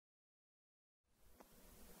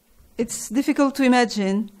it's difficult to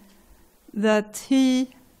imagine that he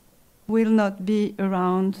will not be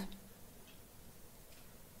around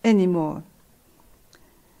anymore.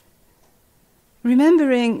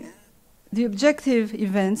 Remembering the objective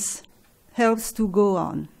events helps to go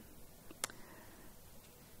on.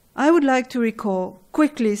 I would like to recall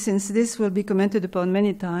quickly, since this will be commented upon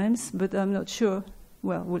many times, but I'm not sure,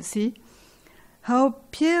 well, we'll see, how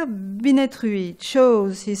Pierre Binétruy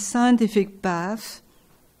chose his scientific path,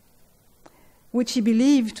 which he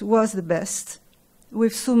believed was the best,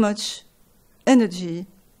 with so much energy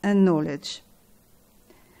and knowledge.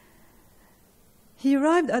 He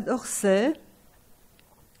arrived at Orsay,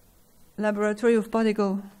 Laboratory of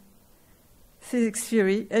Particle Physics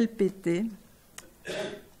Theory, LPT,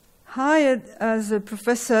 hired as a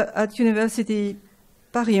professor at University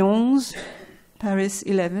Paris 11, Paris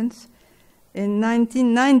 11th, in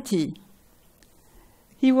 1990.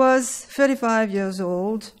 He was 35 years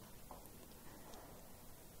old,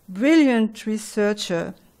 brilliant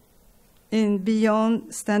researcher in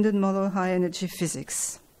beyond standard model high energy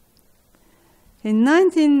physics. In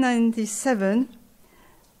 1997,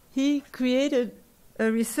 he created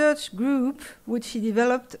a research group which he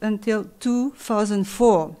developed until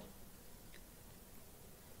 2004.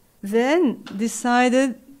 Then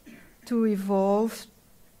decided to evolve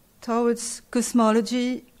towards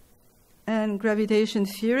cosmology and gravitation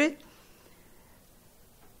theory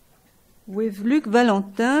with Luc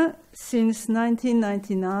Valentin. Since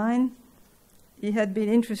 1999, he had been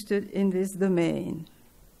interested in this domain.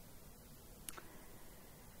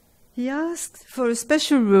 He asked for a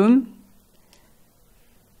special room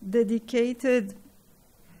dedicated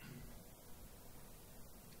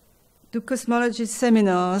to cosmology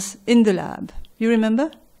seminars in the lab. You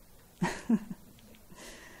remember?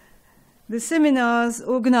 The seminars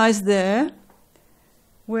organized there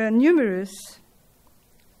were numerous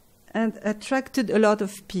and attracted a lot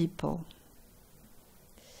of people.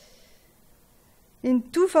 In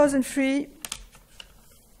 2003,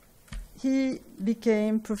 he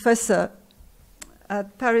became professor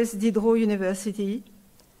at Paris Diderot University,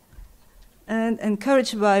 and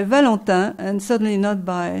encouraged by Valentin, and certainly not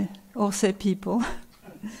by Orsay people,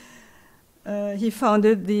 he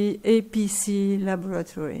founded the APC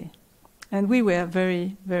laboratory. And we were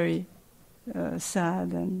very, very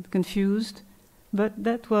sad and confused, but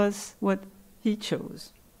that was what he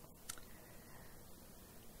chose.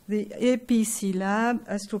 The APC lab,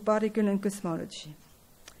 Astroparticle and Cosmology.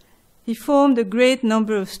 He formed a great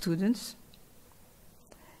number of students.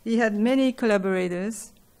 He had many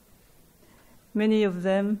collaborators. Many of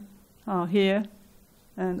them are here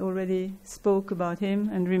and already spoke about him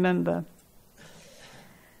and remember.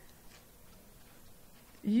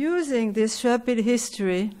 Using this rapid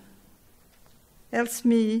history helps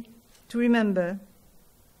me to remember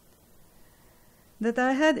that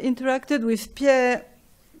I had interacted with Pierre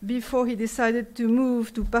before he decided to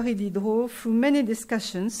move to Paris Diderot through many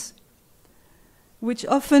discussions, which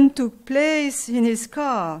often took place in his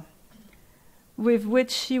car, with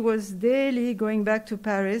which he was daily going back to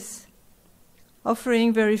Paris,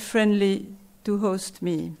 offering very friendly to host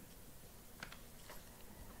me.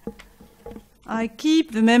 I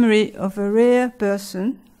keep the memory of a rare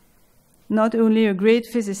person, not only a great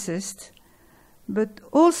physicist, but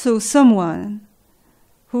also someone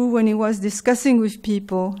who, when he was discussing with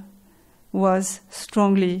people, was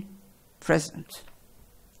strongly present.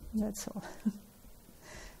 That's all.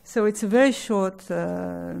 So it's a very short,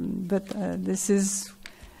 but this is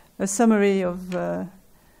a summary of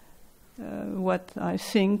what I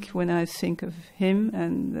think when I think of him,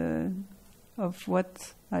 and of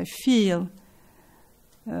what I feel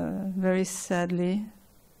very sadly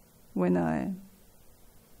when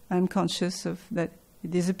I'm conscious of that he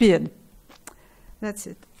disappeared. That's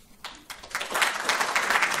it.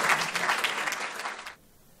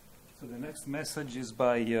 So the next message is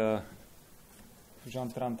by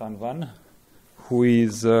Jean Tran, who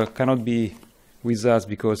is cannot be with us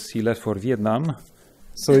because he left for Vietnam.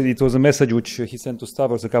 So it was a message which he sent to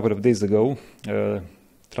Stavros a couple of days ago,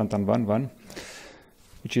 Tran,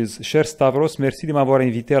 which is: Cher Stavros, merci de m'avoir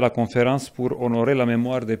invité à la conférence pour honorer la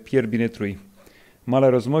mémoire de Pierre Binétruy.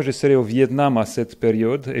 Malheureusement, je serai au Vietnam à cette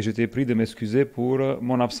période et je t'ai prie de m'excuser pour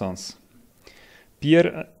mon absence.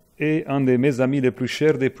 Pierre est un de mes amis les plus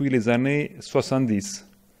chers depuis les années 70.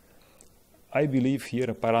 I believe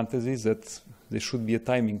here, parenthesis, that there should be a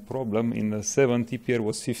timing problem. In the 70, Pierre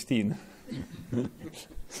was 15.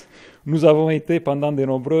 Nous avons été pendant de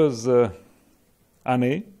nombreuses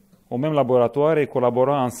années au même laboratoire et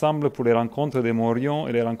collaborant ensemble pour les rencontres de Morion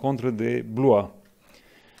et les rencontres de Blois.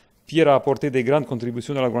 Pierre a apporté des grandes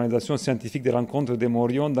contributions à l'organisation scientifique des rencontres de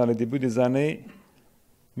Morion dans le début des années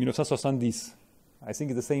 1970. I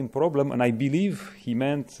think it's the same problem, and I believe he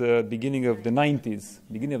meant beginning of the 90s.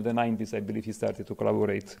 Beginning of the 90s, I believe he started to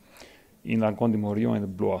collaborate in rencontres de Morion et de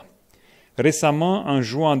Blois. Récemment, en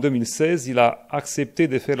juin 2016, il a accepté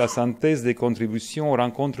de faire la synthèse des contributions aux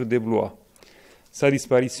rencontres de Blois. Sa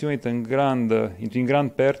disparition est une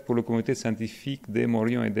grande perte pour la communauté scientifique de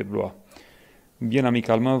Morion et de Blois. Bien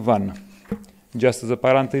amicalement, Van. Just as a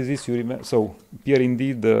parenthesis, you remember, so Pierre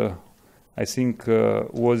indeed, I think,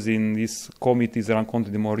 was in this committee's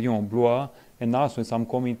Rencontres de Morion, Blois, and also in some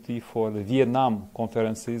committee for the Vietnam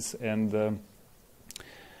conferences, and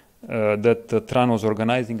that Tran was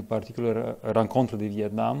organizing a particular Rencontre de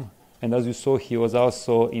Vietnam. And as you saw, he was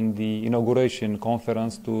also in the inauguration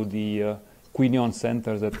conference to the Quignon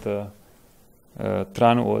Center that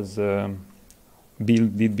Tran was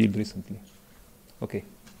did build recently. Okay,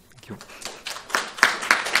 thank you.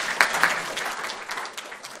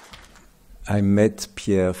 I met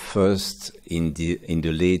Pierre first in the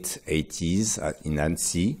late 80s in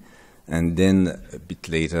Annecy, and then a bit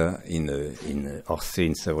later in Orsay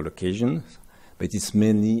in several occasions. But it's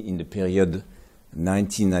mainly in the period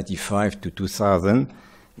 1995 to 2000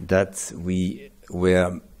 that we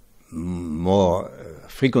were more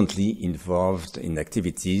frequently involved in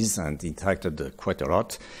activities and interacted quite a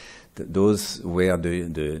lot. Those were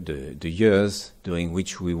the years during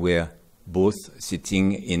which we were both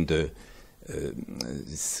sitting in the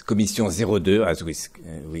Commission 02, as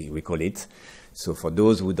we call it. So for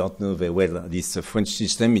those who don't know very well this French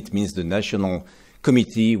system, it means the National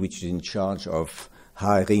Committee, which is in charge of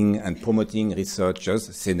hiring and promoting researchers,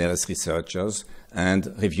 CNRS researchers,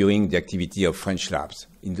 and reviewing the activity of French labs.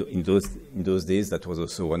 In those days, that was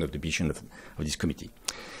also one of the missions of this committee.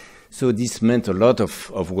 So this meant a lot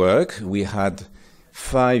of work. We had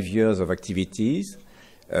 5 years of activities,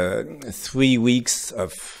 3 weeks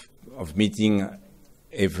of meeting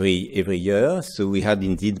every year. So we had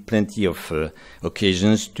indeed plenty of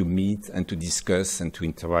occasions to meet and to discuss and to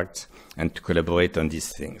interact and to collaborate on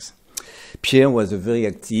these things. Pierre was a very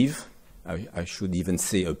active, I should even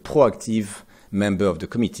say a proactive member of the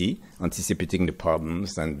committee, anticipating the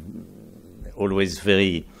problems and always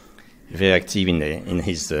very, very active in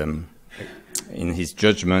his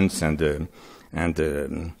judgments and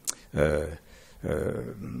in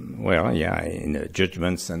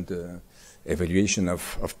judgments and evaluation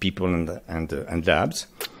of people and labs.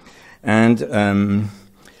 And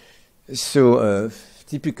so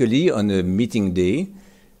typically on a meeting day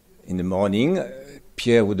in the morning,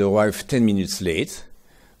 Pierre would arrive 10 minutes late,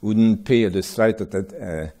 wouldn't pay the slight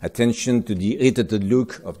attention to the irritated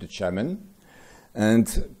look of the chairman,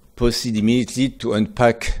 and proceed immediately to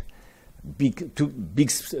unpack big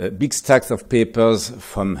stacks of papers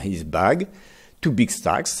from his bag. 2 big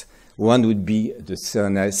stacks. One would be the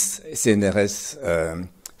CNRS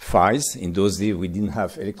files. In those days, we didn't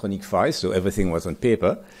have electronic files, so everything was on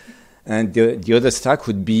paper. And the other stack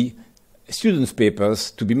would be students'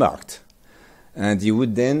 papers to be marked. And he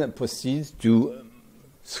would then proceed to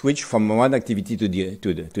switch from one activity to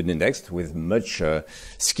the next with much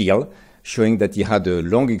skill, showing that he had a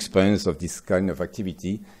long experience of this kind of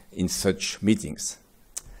activity in such meetings.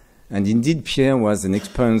 And indeed, Pierre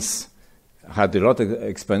had a lot of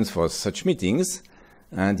experience for such meetings,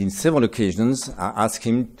 and in several occasions I asked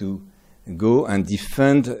him to go and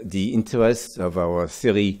defend the interests of our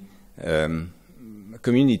theory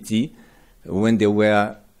community when there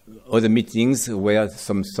were other meetings where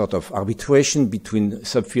some sort of arbitration between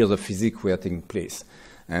subfields of physics were taking place.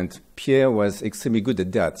 And Pierre was extremely good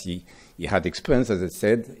at that. He had experience, as I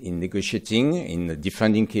said, in negotiating, in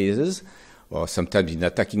defending cases, or sometimes in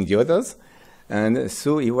attacking the others. And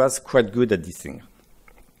so he was quite good at this thing.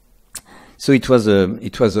 So it was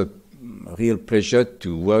a real pleasure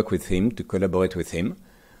to work with him, to collaborate with him.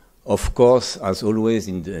 Of course, as always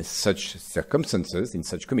in such circumstances, in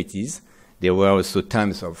such committees, there were also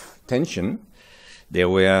times of tension. There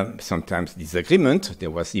were sometimes disagreement.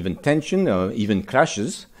 There was even tension or even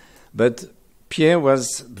clashes. But Pierre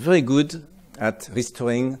was very good at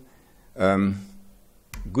restoring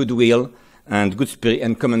goodwill and good spirit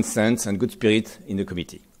and common sense and good spirit in the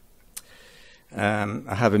committee.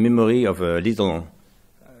 I have a memory of a little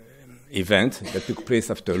event that took place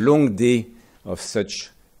after a long day of such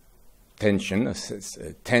tension,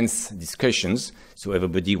 tense discussions, so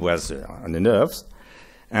everybody was on the nerves.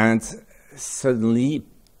 And suddenly,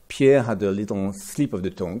 Pierre had a little slip of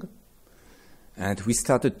the tongue, and we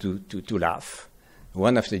started to laugh,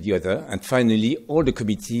 one after the other, and finally, all the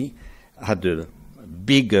committee had a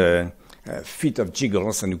big fit of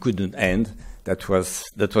giggles and couldn't end. that was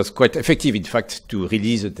quite effective, in fact, to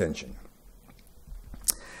release the tension.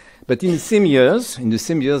 But in the same years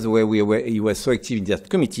where he was so active in that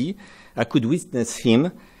committee, I could witness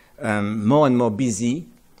him more and more busy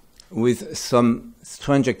with some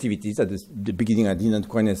strange activities. At the beginning, I didn't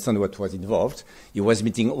quite understand what was involved. He was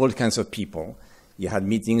meeting all kinds of people. He had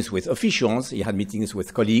meetings with officials. He had meetings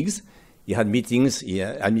with colleagues. He had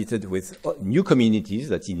meeted with new communities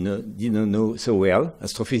that he didn't know so well,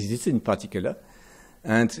 astrophysicists in particular.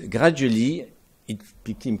 And gradually, it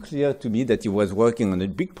became clear to me that he was working on a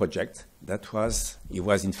big project. He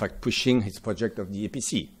was in fact pushing his project of the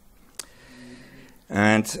APC.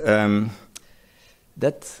 And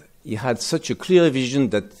that he had such a clear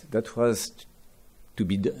vision that was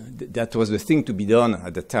the thing to be done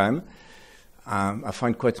at the time, I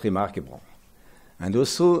find quite remarkable. And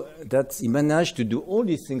also that he managed to do all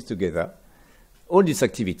these things together, all these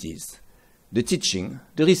activities, the teaching,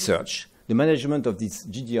 the research, the management of this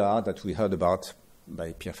GDR that we heard about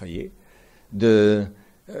by Pierre,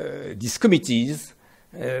 these committees,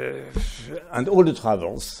 and all the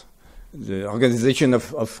travels, the organization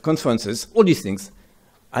of conferences, all these things,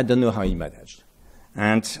 I don't know how he managed.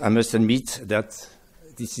 And I must admit that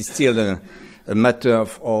this is still a matter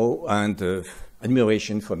of awe and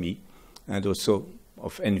admiration for me, and also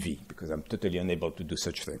of envy, because I'm totally unable to do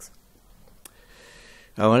such things.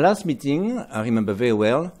 Our last meeting, I remember very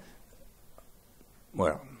well.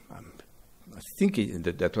 Well, I think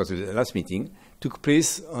that was the last meeting, took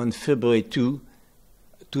place on February 2,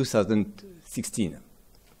 2016.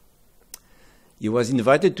 He was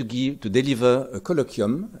invited to deliver a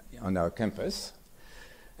colloquium on our campus,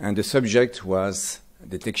 and the subject was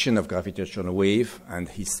detection of gravitational wave and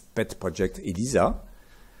his pet project, ELISA.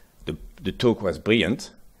 The talk was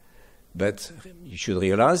brilliant, but you should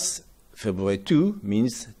realize February 2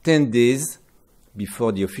 means 10 days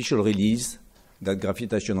before the official release that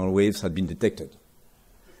gravitational waves had been detected.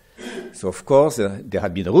 So, of course, there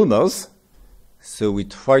had been rumors, so we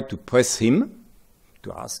tried to press him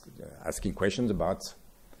to asking questions about.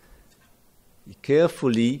 He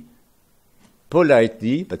carefully,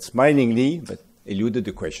 politely, but smilingly, but eluded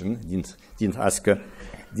the question,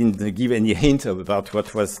 didn't give any hint about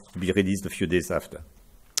what was to be released a few days after.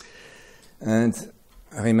 And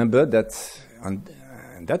I remember that on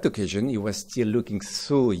that occasion, he was still looking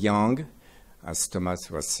so young, as Thomas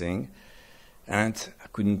was saying, and I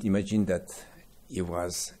couldn't imagine that he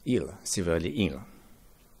was ill, severely ill.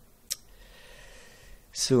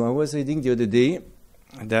 So I was reading the other day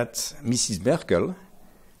that Mrs. Merkel,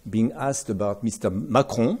 being asked about Mr.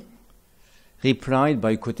 Macron, replied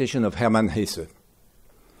by a quotation of Hermann Hesse.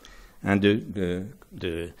 And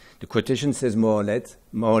the quotation says more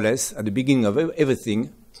or less, at the beginning of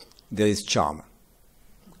everything, there is charm.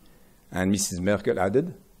 And Mrs. Merkel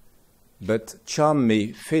added, but charm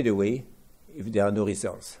may fade away if there are no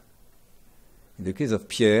results. In the case of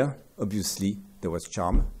Pierre, obviously, there was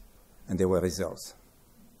charm and there were results.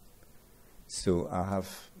 So I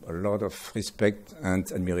have a lot of respect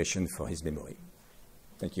and admiration for his memory.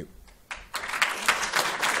 Thank you.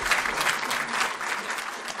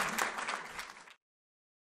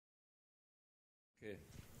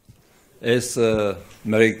 As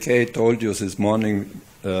Mary Kay told you this morning,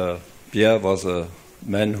 Pierre was a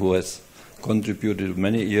man who has contributed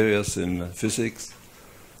many areas in physics.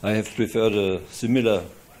 I have preferred a similar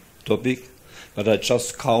topic, but I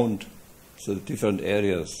just count the different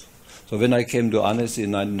areas. So when I came to Annecy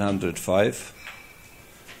in 1985,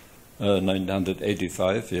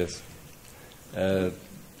 yes,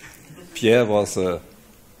 Pierre was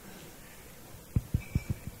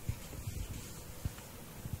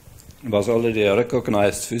already a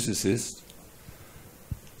recognized physicist,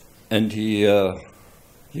 and he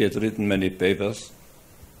had written many papers.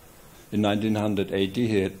 In 1980,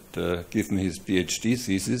 he had given his PhD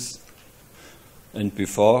thesis, and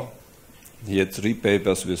before, he had 3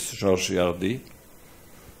 papers with Georges Yardy.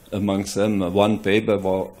 Amongst them, one paper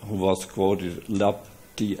who was quoted,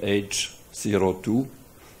 LPTHE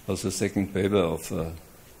was the second paper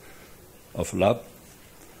of Lab.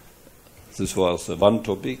 This was one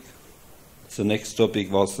topic. The next topic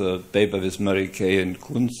was a paper with Mary Kay and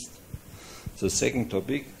Kunst, the second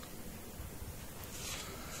topic.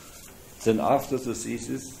 Then after the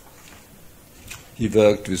thesis, he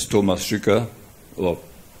worked with Thomas Schücker, or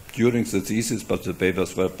during the thesis, but the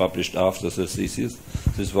papers were published after the thesis.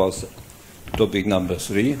 This was topic number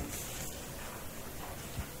 3.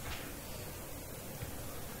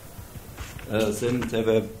 Then there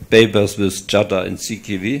were papers with Chadha and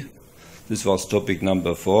Sikivi. This was topic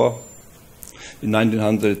number 4. In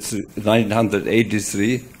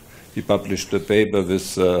 1983, he published a paper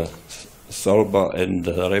with Sorba and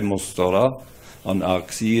Ramond on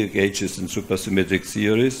arc C gauges in supersymmetric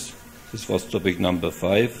theories. This was topic number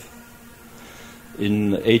 5.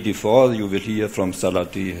 In 84, you will hear from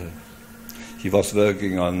Salati. He was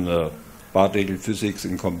working on particle physics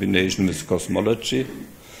in combination with cosmology.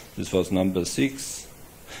 This was number 6.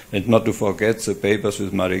 And not to forget the papers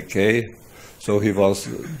with Marie Kay. So he was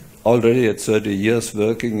already at 30 years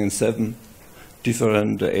working in 7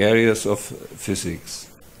 different areas of physics.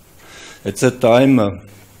 At that time,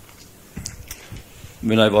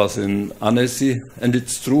 when I was in Annecy, and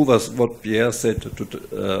it's true what Pierre said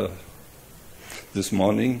this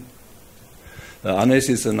morning,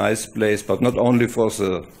 Annecy is a nice place, but not only for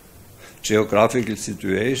the geographical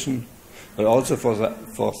situation, but also for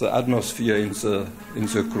the atmosphere in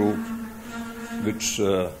the group, which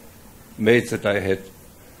made that I had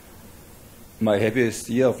my happiest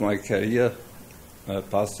year of my career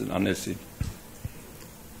passed in Annecy.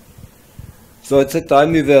 So at that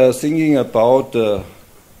time we were thinking about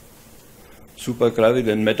supergravity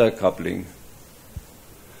and matter coupling.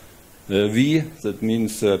 We, that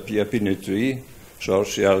means Pierre Binétruy,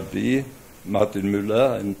 Georges Gerardi, Martin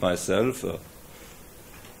Müller and myself,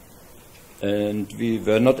 and we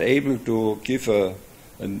were not able to give a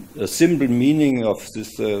simple meaning of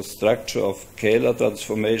this structure of scalar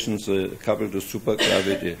transformations coupled to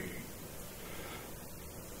supergravity.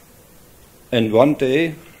 And one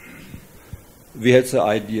day we had the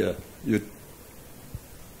idea.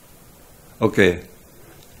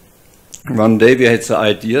 One day we had the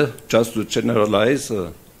idea just to generalize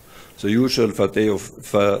the usual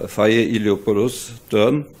Faye-Iliopoulos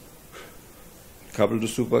term coupled to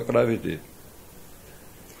supergravity.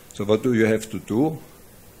 So what do you have to do?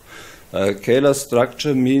 Scalar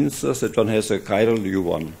structure means that one has a chiral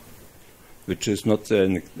U1, which is not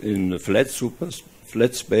there in flat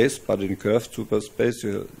space, but in curved superspace.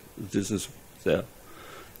 This is there.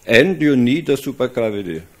 And you need a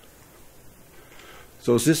supergravity.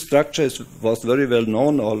 So this structure was very well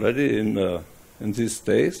known already in these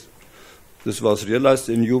days. This was realized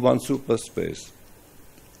in U1 superspace.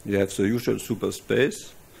 You have the usual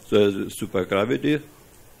superspace, the supergravity,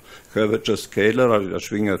 curvature scalar or a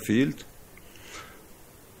Schwinger field,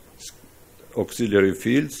 auxiliary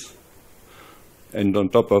fields, and on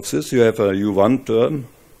top of this you have a U1 term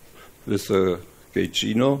with a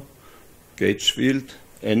gaugino, gauge field,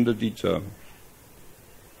 and a D term.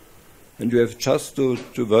 And you have just to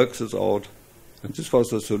work this out. And this was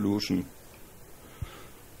the solution.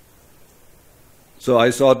 So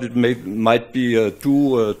I thought it might be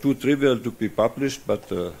too trivial to be published,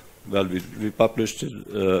 but well, we published it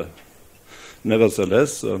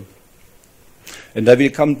nevertheless. And I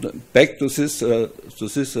will come back to this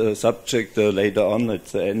subject later on at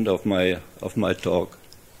the end of my talk.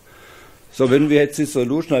 So when we had this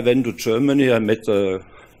solution, I went to Germany. I met a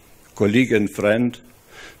colleague and friend.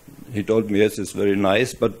 He told me, yes, it's very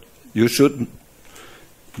nice, but it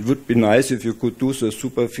would be nice if you could do the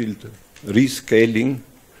superfield rescaling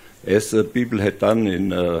as people had done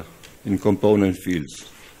in component fields.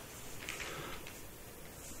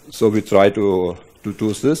 So we try to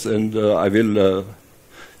do this, and I will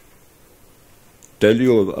tell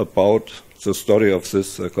you about the story of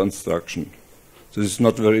this construction. This is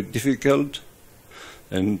not very difficult,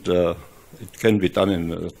 and it can be done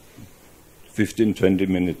in 15-20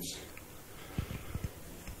 minutes.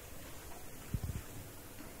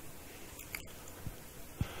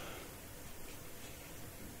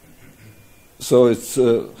 So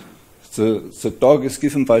the talk is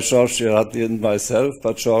given by Georges Gerardi and myself,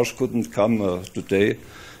 but Georges couldn't come today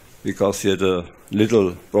because he had a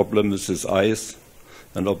little problem with his eyes,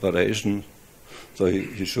 an operation, so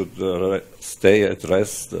he should stay at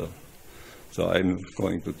rest. So I'm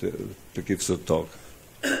going to give the talk.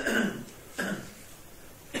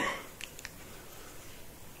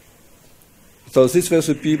 So these were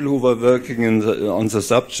the people who were working on the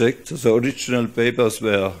subject. The original papers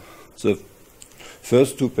were the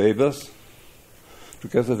first 2 papers,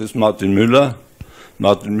 together with Martin Müller.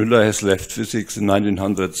 Martin Müller has left physics in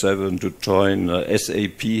 1907 to join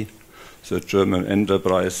SAP, the German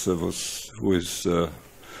enterprise who is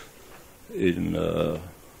in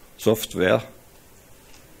software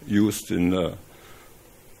used in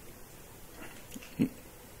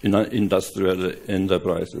industrial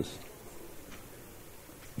enterprises.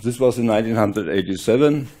 This was in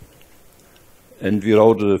 1987. And we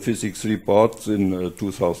wrote a physics report in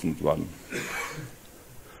 2001.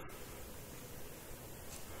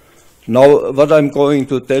 Now, what I'm going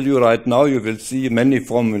to tell you right now, you will see many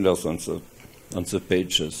formulas on the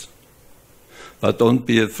pages. But don't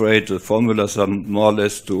be afraid, the formulas are more or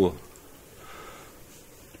less to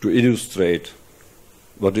to illustrate.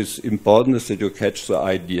 What is important is that you catch the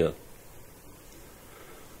idea.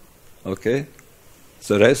 Okay?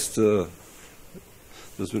 The rest,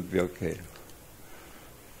 this will be okay.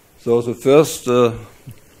 So the first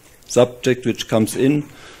subject which comes in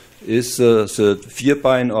is the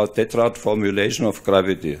vierbein or tetrad formulation of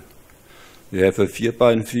gravity. We have a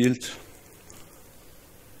vierbein field.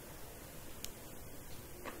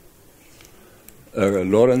 A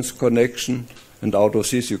Lorentz connection, and out of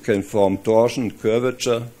this you can form torsion,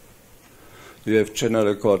 curvature. You have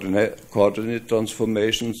general coordinate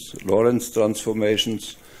transformations, Lorentz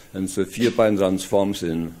transformations, and the vierbein transforms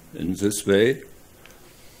in this way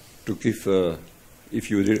to give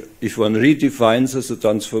if one redefines the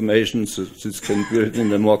transformations, this can be written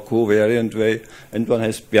in a more covariant way, and one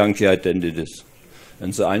has Bianchi identities.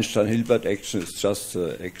 And the Einstein-Hilbert action is just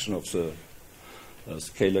the action of the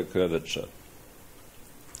scalar curvature.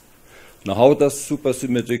 Now, how does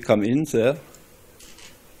supersymmetry come in there?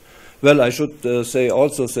 Well, I should say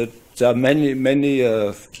also that there are many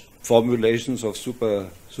formulations of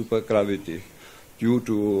supergravity due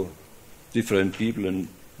to different people, and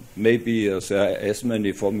maybe there are as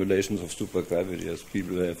many formulations of supergravity as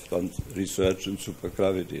people who have done research in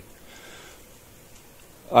supergravity.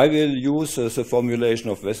 I will use the formulation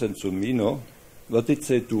of Wess and Zumino. What did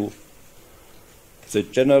they do? They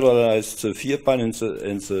generalized the vierbein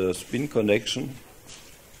and the spin connection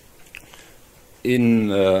in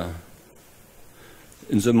the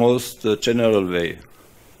most general way.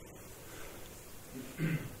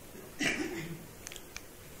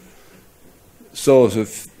 So the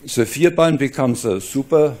vierbein becomes a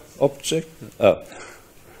super object,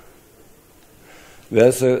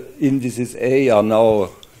 where the indices A are now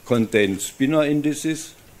contain spinor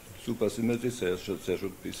indices, supersymmetry, there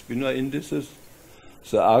should be spinor indices.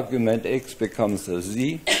 The argument X becomes a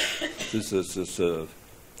Z. This is a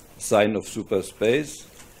sign of superspace.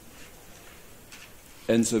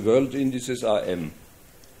 And the world indices are M.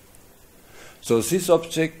 So this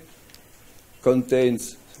object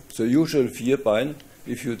contains the usual vierbein.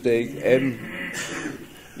 If you take M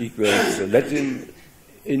equals the Latin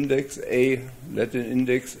index, A Latin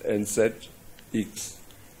index, and Z X.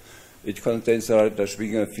 It contains the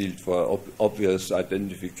Reiter-Schwinger field for obvious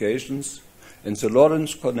identifications. And the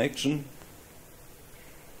Lorentz connection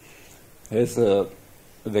has a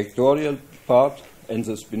vectorial part and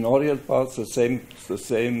the spinorial part. The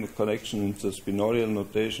same connection in the spinorial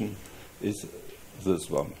notation is this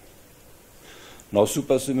one. Now,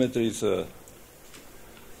 supersymmetry is a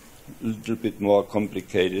little bit more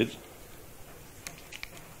complicated.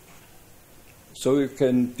 So you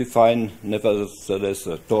can define nevertheless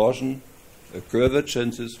a torsion, a curvature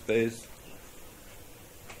in this space.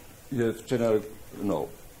 You have general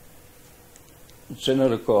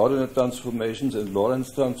coordinate transformations and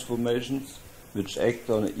Lorentz transformations which act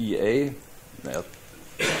on EA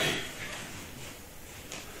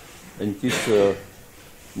and give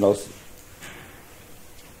now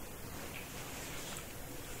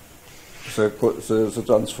the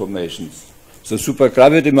transformations. The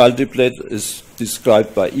supergravity multiplet is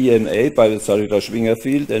described by EMA, by the Reiter-Schwinger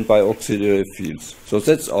field, and by auxiliary fields. So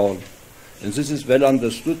that's all. And this is well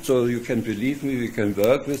understood, so you can believe me, we can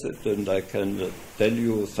work with it, and I can tell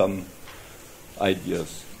you some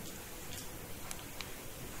ideas.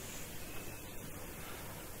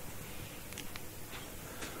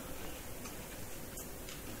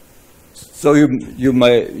 So you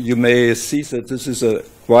may see that this is a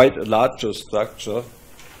quite larger structure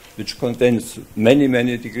which contains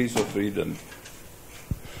many degrees of freedom.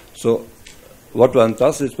 So what one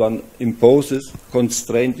does is one imposes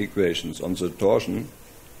constraint equations on the torsion.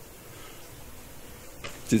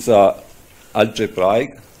 These are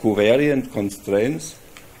algebraic covariant constraints,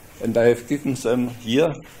 and I have given them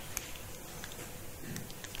here.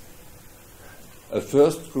 A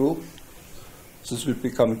first group, this will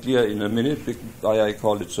become clear in a minute why I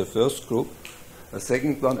call it the first group, a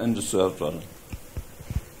second one, and a third one.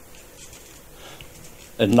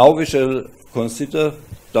 And now we shall consider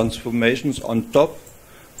transformations on top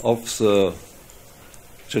of the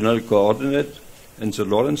general coordinate and the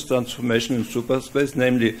Lorentz transformation in superspace,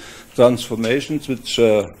 namely transformations which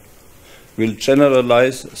will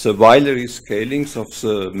generalize the Weyl scalings of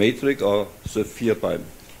the metric or the vierbein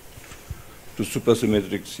to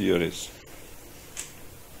supersymmetric theories.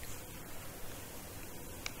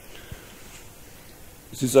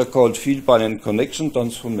 These are called vierbein and connection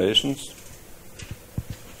transformations.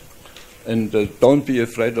 And don't be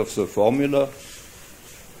afraid of the formula.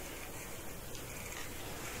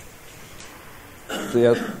 They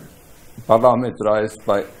are parameterized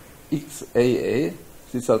by XAA.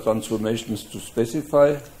 These are transformations to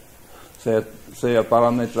specify. They are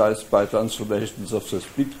parameterized by transformations of the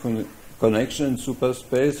speed connection in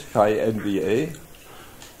superspace, chi MBA.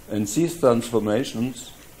 And these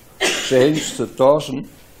transformations change the torsion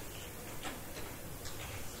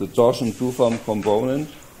two-form component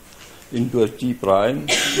into a T prime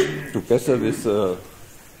together with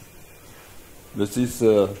these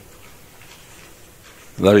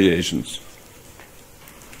variations.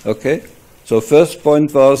 Okay? So first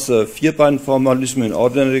point was vierbein formalism in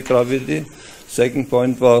ordinary gravity. Second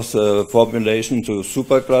point was formulation to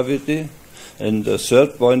supergravity. And the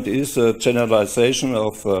third point is generalization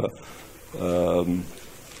of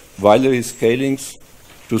Weyl scalings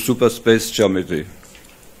to superspace geometry.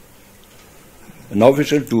 And now we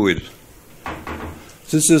shall do it.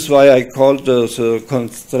 This is why I called the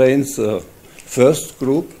constraints first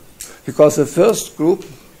group, because the first group,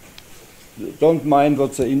 don't mind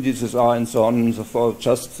what the indices are and so on and so forth,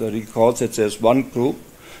 just recall that there's one group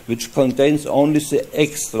which contains only the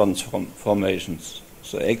X transformations,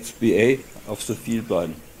 the XBA of the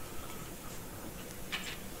vielbein.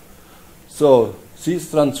 So these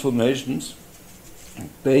transformations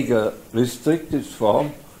take a restricted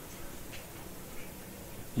form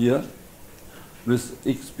here with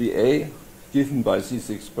XBA given by these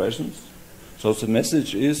expressions. So the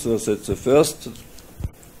message is that the first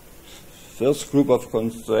group of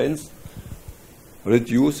constraints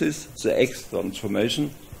reduces the X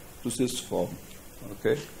transformation to this form.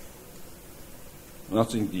 Okay?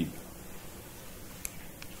 Nothing deep.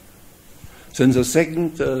 Then the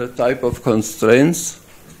second type of constraints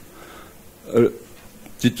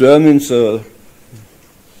determines the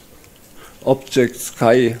objects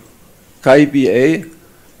chi BA,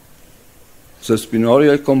 the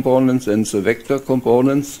spinorial components and the vector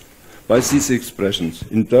components, by these expressions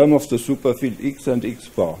in terms of the superfield X and X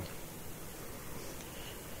bar.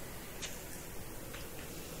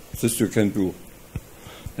 This you can do.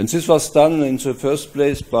 And this was done in the first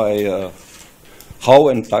place by Howe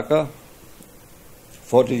and Tucker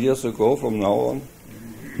 40 years ago from now on.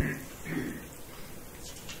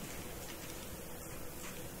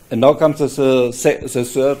 And now comes the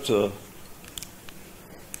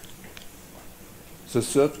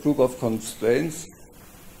third group of constraints.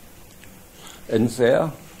 And there,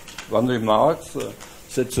 one remarks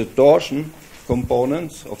that the torsion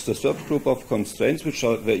components of the third group of constraints, which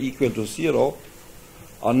were equal to 0,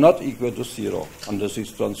 are not equal to 0 under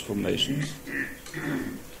these transformations.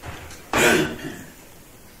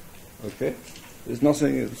 Okay? There's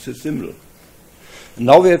nothing, it's a symbol. And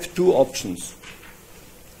now we have two options.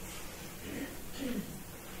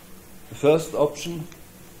 The first option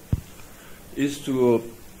is to,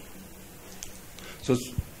 so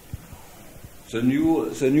the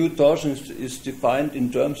new torsion is defined in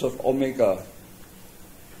terms of omega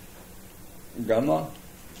gamma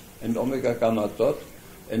and omega gamma dot,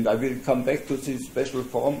 and I will come back to this special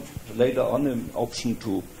form later on in option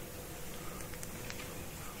 2.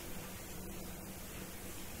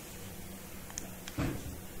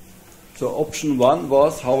 So option 1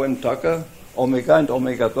 was Howe and Tucker, omega and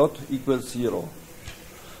omega dot equals 0.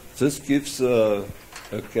 This gives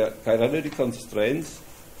chirality constraints.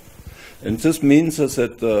 And this means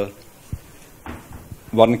that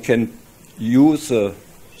one can use the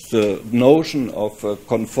notion of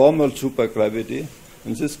conformal supergravity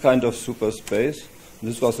in this kind of superspace.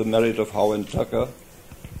 This was the merit of Howe and Tucker,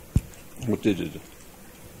 who did it.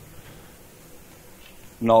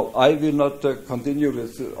 Now, I will not continue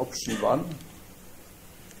with option 1,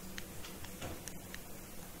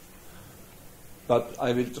 but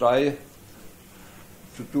I will try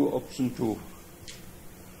to do option 2.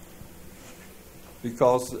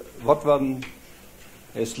 Because what one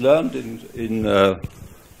has learned in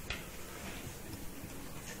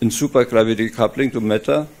supergravity coupling to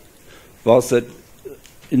matter was that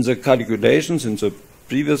in the calculations, in the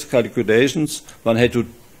previous calculations, one had to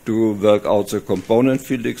work out the component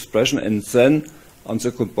field expression and then on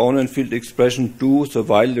the component field expression do the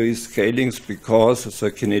Weyl scalings because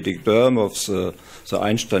the kinetic term of the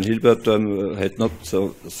Einstein-Hilbert term had not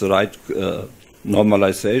the right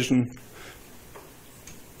normalization.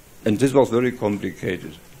 And this was very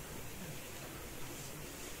complicated.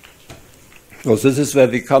 So this is where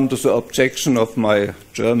we come to the objection of my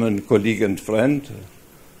German colleague and friend.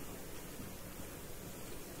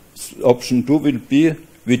 Option 2 will be,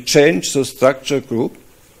 we change the structure group.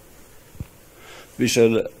 We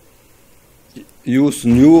shall use a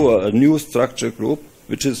new structure group,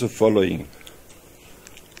 which is the following.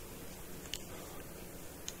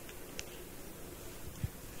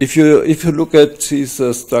 If you look at these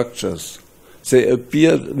structures, they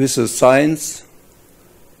appear with the signs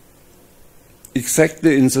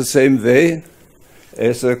exactly in the same way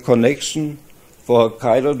as a connection for a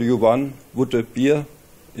chiral U1 would appear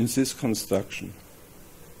in this construction.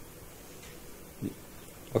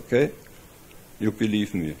 Okay? You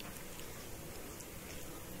believe me.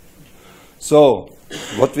 So,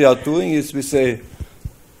 what we are doing is we say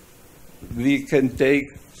we can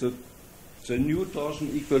take the new torsion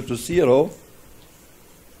equal to 0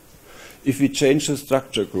 if we change the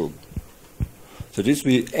structure group. So this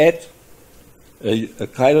we add a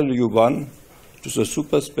chiral U1 to the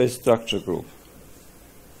superspace structure group.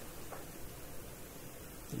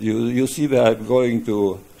 You see where I'm going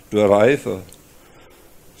to arrive.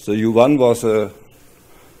 So U1 was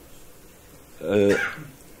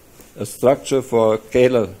a structure for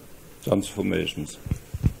scalar transformations.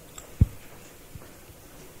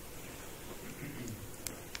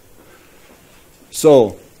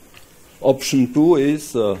 So, option 2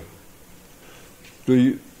 is to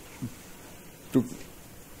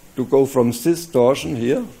go from this torsion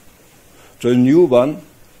here to a new one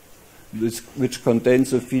which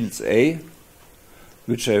contains the fields A,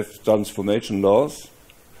 which have transformation laws.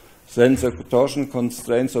 Then the torsion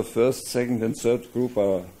constraints of first, second, and third group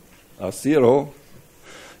are 0.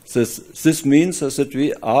 This means that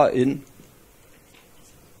we are in.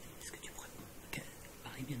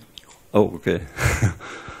 Oh, okay.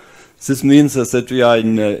 This means that we are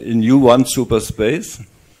in U1 superspace,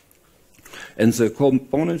 and the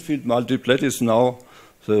component field multiplet is now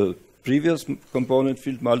the previous component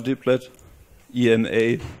field multiplet,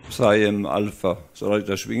 EMA psi m alpha, so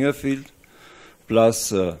the Schwinger field, plus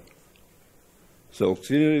the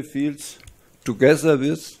auxiliary fields, together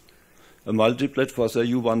with a multiplet for the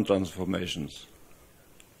U1 transformations.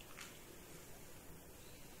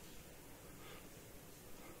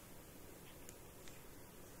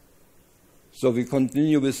 So we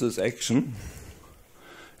continue with this action,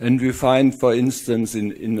 and we find, for instance,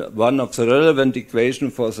 in one of the relevant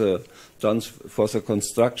equations for the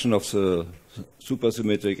construction of the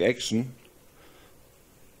supersymmetric action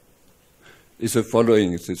is the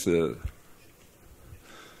following. This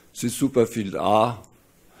superfield R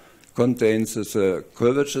contains the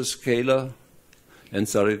curvature scalar and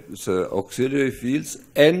the auxiliary fields,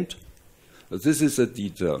 and this is a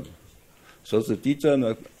D term. So the D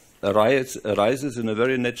term arises in a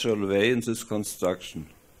very natural way in this construction.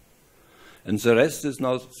 And the rest is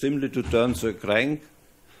now simply to turn the crank,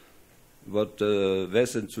 what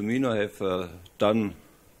Wes and Zumino have done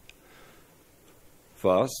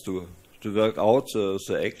for us to work out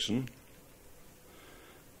the action.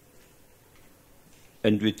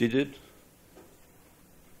 And we did it.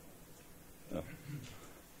 Yeah.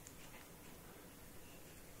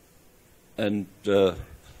 And the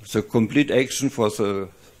complete action for the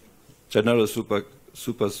general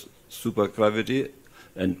supergravity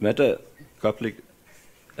and matter coupling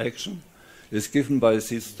action is given by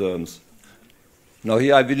these terms. Now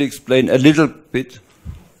here I will explain a little bit.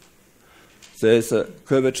 There is a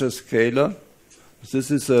curvature scalar.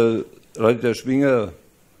 This is a Radier-Schwinger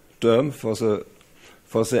term for the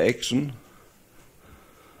action.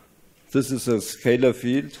 This is a scalar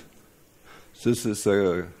field. This is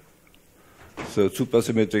the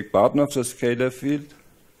supersymmetric partner of the scalar field.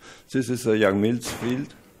 This is a Young-Mills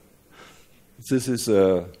field. This is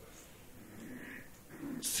a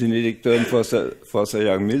kinetic term for the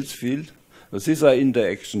Young-Mills field. But these are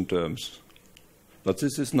interaction terms. But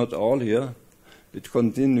this is not all here. It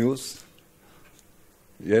continues.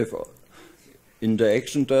 You have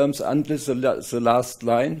interaction terms until the last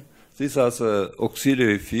line. These are the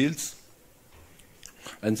auxiliary fields.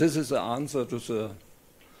 And this is the answer to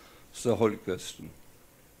the whole question.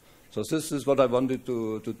 So this is what I wanted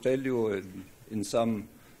to tell you in some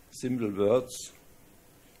simple words.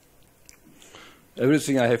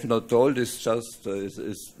 Everything I have not told is just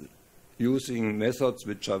is using methods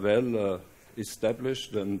which are well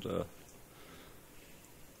established. And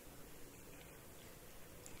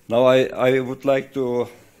now I would like to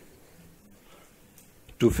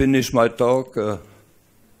finish my talk with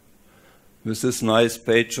this nice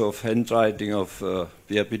page of handwriting of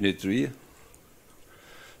Pierre Binétruy,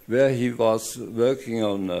 where he was working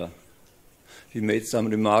on, he made some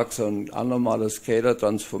remarks on anomalous scalar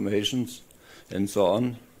transformations and so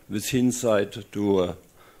on, with hindsight to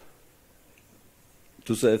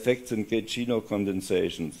the effects in Gauge-Gino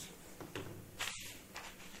condensations.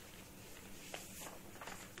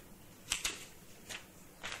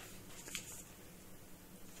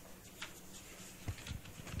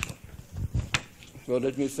 So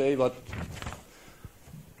let me say what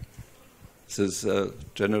this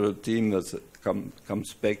general team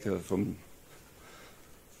comes back from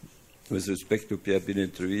with respect to Pierre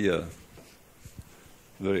Binétruy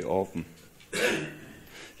very often.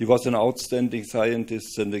 He was an outstanding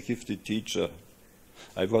scientist and a gifted teacher.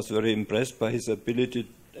 I was very impressed by his ability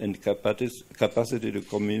and capacity to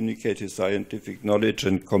communicate his scientific knowledge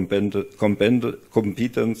and competence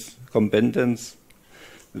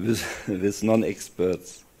with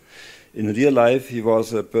non-experts. In real life, he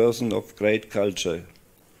was a person of great culture,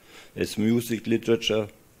 as music, literature,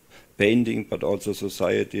 painting, but also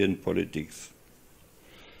society and politics.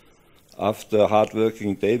 After a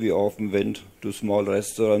hard-working day, we often went to small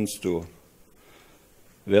restaurants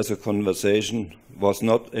where the conversation was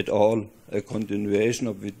not at all a continuation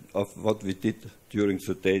of what we did during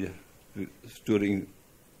the day, during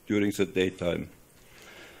the daytime.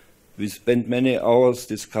 We spent many hours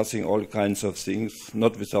discussing all kinds of things,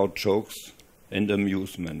 not without jokes and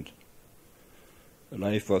amusement.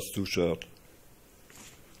 Life was too short.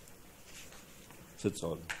 That's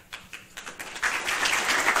all.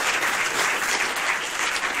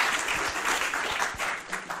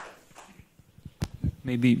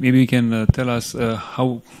 Maybe you can tell us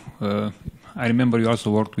how. I remember you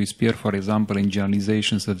also worked with Pierre, for example, in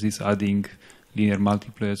generalizations of this, adding linear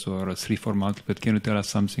multiplets or a 3-4 multiplet. Can you tell us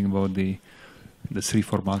something about the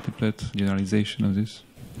 3-4 multiplet generalization of this?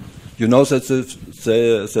 You know that the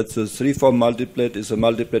 3-form multiplet is a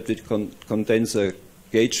multiplet which contains a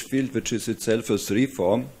gauge field which is itself a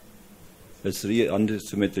 3-form, with 3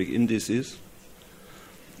 antisymmetric indices.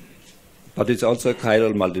 But it's also a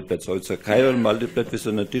chiral multiplet. So it's a chiral multiplet with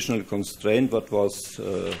an additional constraint what was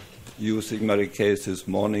used in my case this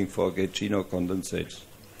morning for Gaugino condensates.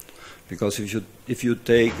 Because if you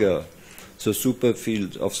take the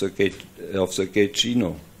superfield of the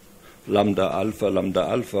Gaugino, lambda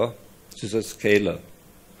alpha, this is a scalar.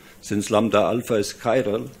 Since lambda alpha is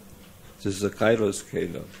chiral, this is a chiral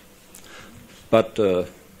scalar. But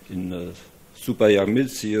in super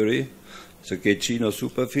Young-Mills theory, the Gaugino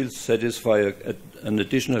superfields satisfy an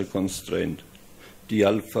additional constraint. D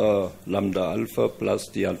alpha lambda alpha plus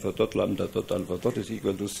d alpha dot lambda dot alpha dot is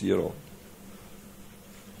equal to 0.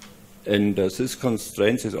 And this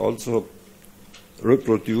constraint is also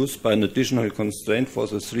reproduced by an additional constraint for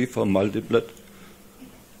the 3-form multiplet,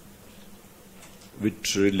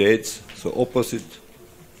 which relates the opposite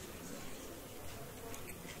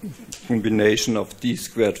combination of d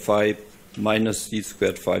squared phi minus d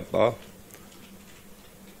squared phi bar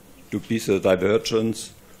to be the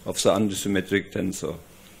divergence of the antisymmetric tensor.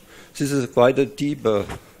 This is quite a deeper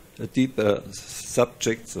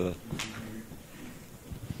subject, the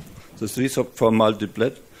 3-form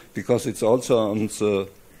multiplet, because it's also on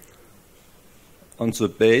the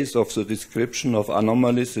base of the description of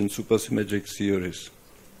anomalies in supersymmetric theories.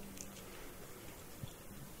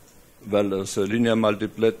 Well, the linear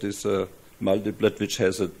multiplet is a multiplet which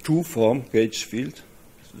has a 2-form gauge field,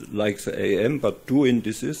 like the AM, but 2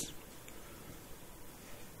 indices.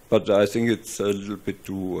 But I think it's a little bit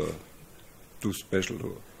too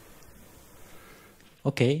special.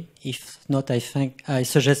 Okay, if not, I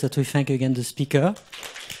suggest that we thank again the speaker.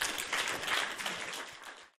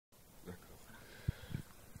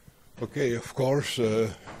 Okay, of course,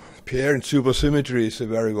 Pierre in supersymmetry is a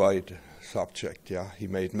very wide subject. Yeah, he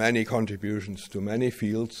made many contributions to many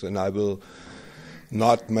fields, and I will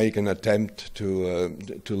not make an attempt to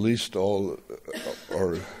list all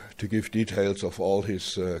or to give details of all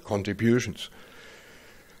his contributions.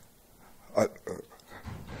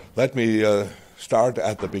 Let me start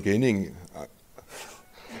at the beginning.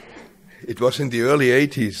 It was in the early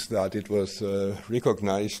 80s that it was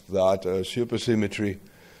recognized that supersymmetry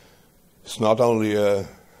is not only a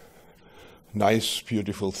nice,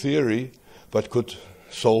 beautiful theory, but could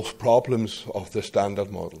solve problems of the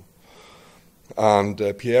standard model. And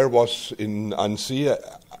Pierre was in Annecy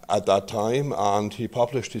at that time, and he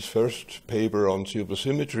published his first paper on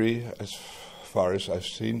supersymmetry, as far as I've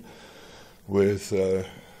seen, with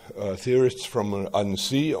theorists from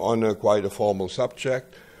Annecy on quite a formal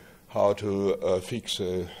subject, how to fix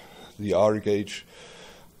the R gauge,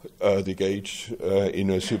 the gauge in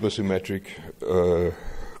a supersymmetric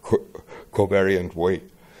covariant way.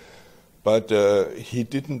 But he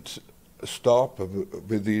didn't stop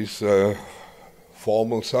with these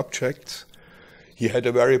formal subjects. He had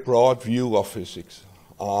a very broad view of physics,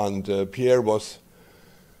 and Pierre was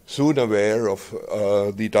soon aware of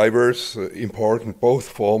the diverse, important, both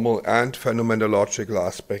formal and phenomenological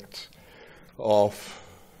aspects of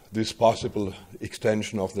this possible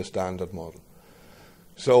extension of the standard model.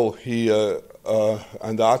 So he,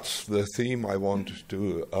 and that's the theme I want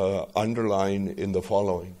to underline in the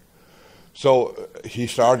following. So he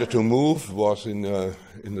started to move, was in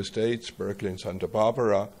the States, Berkeley and Santa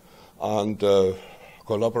Barbara, and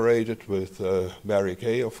collaborated with Mary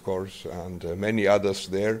Kay, of course, and many others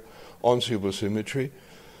there on supersymmetry.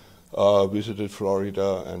 Visited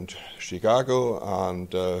Florida and Chicago,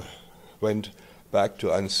 and went back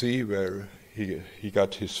to Annecy, where he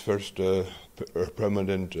got his first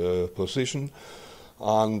permanent position,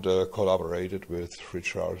 and collaborated with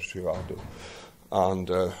Richard Girardeau, and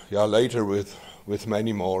later with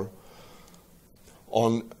many more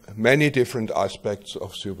on many different aspects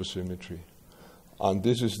of supersymmetry. And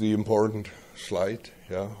this is the important slide.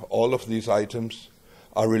 Yeah, all of these items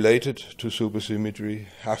are related to supersymmetry,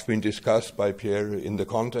 have been discussed by Pierre in the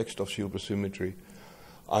context of supersymmetry,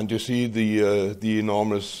 and you see the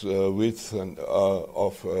enormous width and,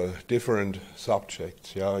 of different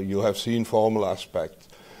subjects. Yeah, you have seen formal aspects,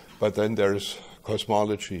 but then there's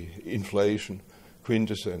cosmology, inflation,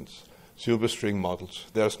 quintessence, superstring models.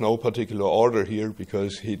 There's no particular order here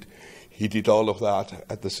because he did all of that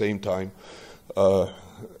at the same time.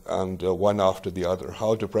 And one after the other.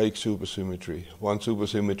 How to break supersymmetry. Once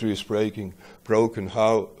supersymmetry is broken,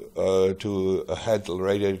 how to handle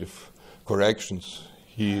radiative corrections.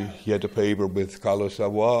 He had a paper with Carlos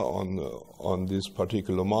Savoy on this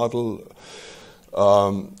particular model,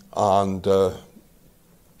 and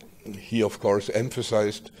he of course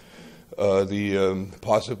emphasized the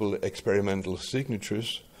possible experimental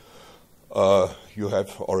signatures. You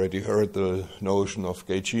have already heard the notion of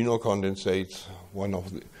Gaugino condensates, one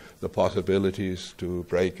of the possibilities to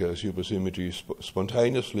break supersymmetry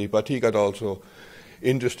spontaneously, but he got also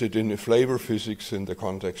interested in flavor physics in the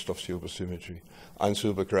context of supersymmetry and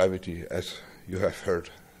supergravity, as you have heard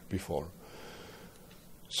before.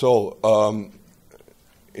 So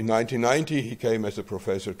in 1990 he came as a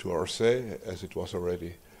professor to Orsay, as it was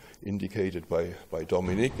already indicated by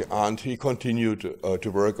Dominique, and he continued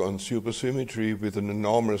to work on supersymmetry with an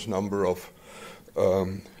enormous number of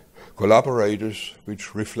collaborators,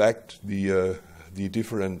 which reflect the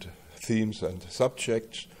different themes and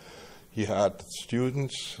subjects. He had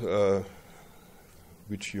students,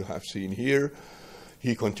 which you have seen here.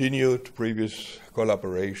 He continued previous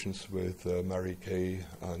collaborations with Mary Kay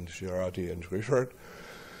and Girardeau and Richard.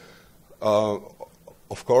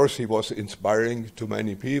 Of course, he was inspiring to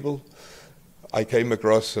many people. I came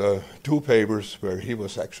across 2 papers where he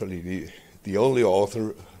was actually the only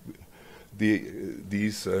author.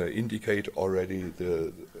 These indicate already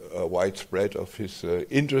the widespread of his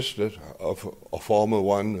interest, of a formal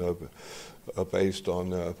one based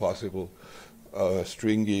on possible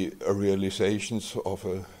stringy realizations of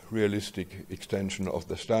a realistic extension of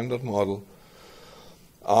the standard model.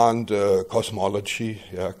 And cosmology,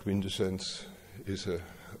 quintessence, is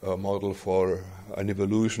a model for an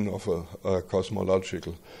evolution of a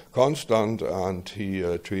cosmological constant, and he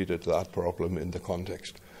treated that problem in the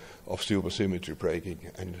context of supersymmetry breaking,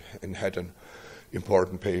 and had an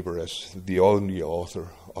important paper as the only author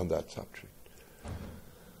on that subject.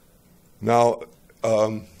 Now,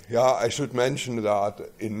 I should mention that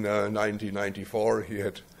in 1994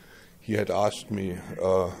 he had asked me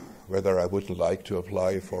whether I wouldn't like to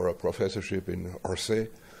apply for a professorship in Orsay,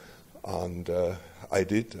 and I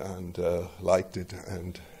did, and liked it,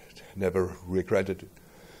 and never regretted it.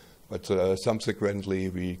 But subsequently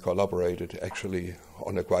we collaborated actually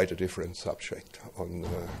on quite a different subject, on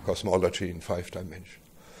cosmology in 5 dimensions.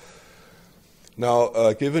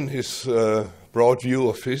 Now, given his broad view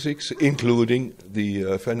of physics, including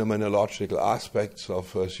the phenomenological aspects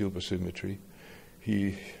of supersymmetry,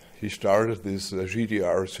 he started this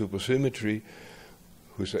GDR supersymmetry,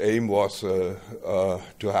 whose aim was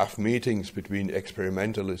to have meetings between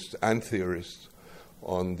experimentalists and theorists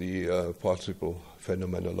on the possible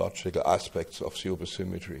phenomenological aspects of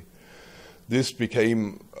supersymmetry. This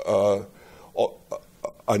became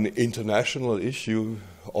an international issue,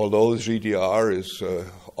 although GDR is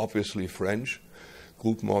obviously French,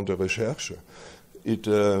 Groupement de Recherche. It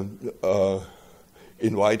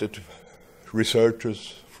invited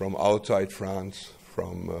researchers from outside France,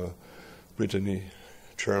 from Brittany,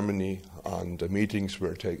 Germany, and meetings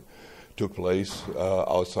took place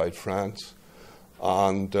outside France.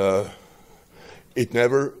 And it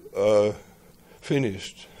never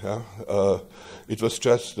finished. It was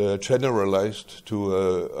just generalized to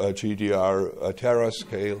a GDR Terra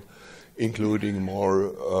scale, including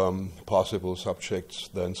more possible subjects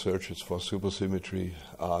than searches for supersymmetry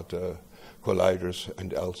at colliders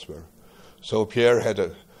and elsewhere. So Pierre had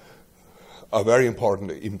a very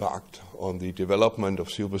important impact on the development of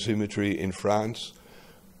supersymmetry in France,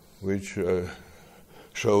 which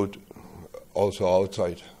showed also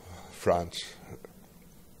outside France.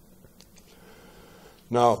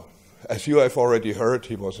 Now, as you have already heard,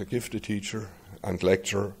 he was a gifted teacher and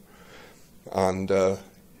lecturer, And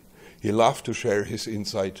he loved to share his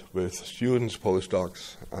insight with students,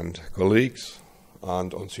 postdocs, and colleagues.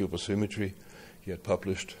 And on supersymmetry, he had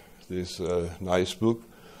published this nice book,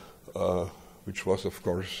 which was, of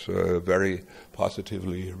course, very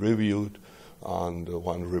positively reviewed. And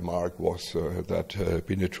one remark was that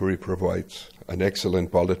Binétruy provides an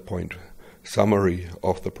excellent bullet point summary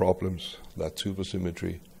of the problems that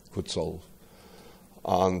supersymmetry could solve.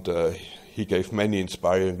 And he gave many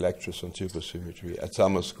inspiring lectures on supersymmetry at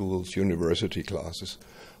summer schools, university classes,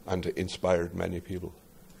 and inspired many people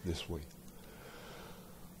this way.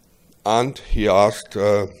 And he asked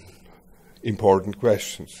important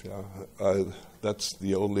questions. That's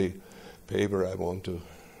the only paper I want to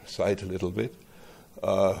cite a little bit.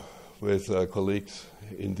 With colleagues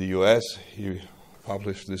in the US, he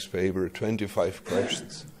published this paper, 25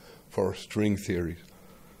 questions for string theory.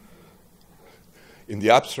 In the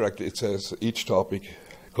abstract, it says each topic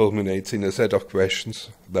culminates in a set of questions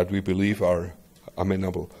that we believe are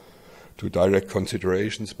amenable to direct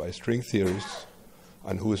considerations by string theorists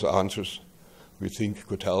and whose answers we think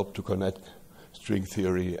could help to connect string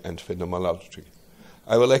theory and phenomenology.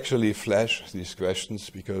 I will actually flash these questions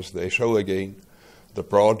because they show again the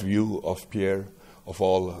broad view of Pierre of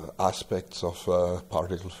all aspects of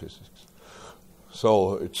particle physics.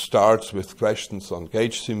 So it starts with questions on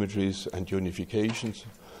gauge symmetries and unifications.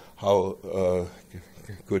 How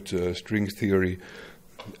could string theory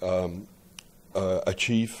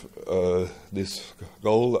achieve this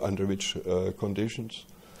goal, under which conditions?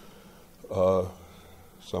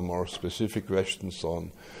 Some more specific questions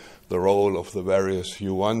on the role of the various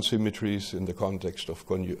U1 symmetries in the context of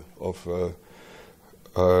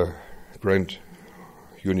grand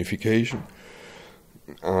unification.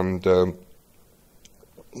 And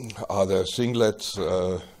are there singlets?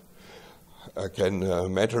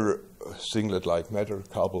 Can matter, singlet-like matter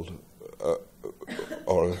coupled,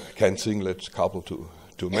 or can singlets couple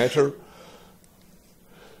to matter?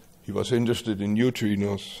 He was interested in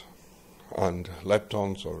neutrinos and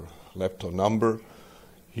leptons or lepton number.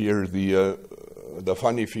 Here the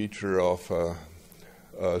funny feature of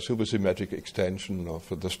supersymmetric extension of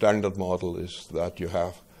the standard model is that you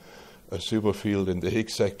have a superfield in the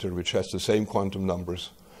Higgs sector which has the same quantum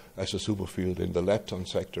numbers as a superfield in the lepton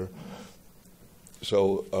sector.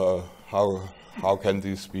 So how can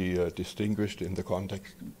this be distinguished in the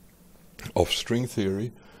context of string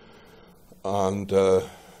theory? And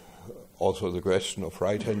also the question of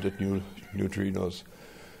right-handed neutrinos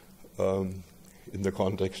in the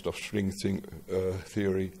context of string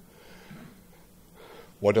theory.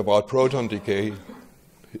 What about proton decay?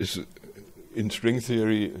 In string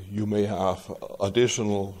theory, you may have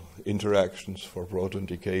additional interactions for proton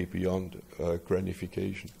decay beyond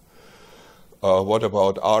granification. What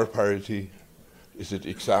about R parity? Is it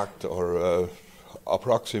exact or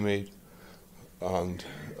approximate? And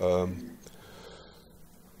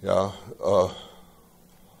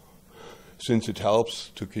since it helps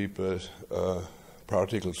to keep a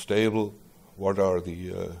particle stable, what are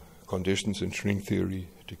the conditions in string theory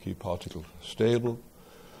to keep particles stable?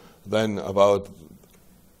 Then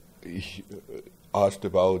he asked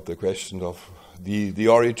about the question of the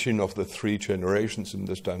origin of the three generations in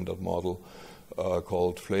the standard model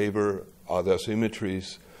called flavor. Are there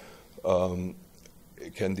symmetries? Can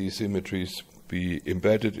these symmetries be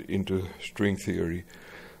embedded into string theory?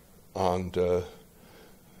 And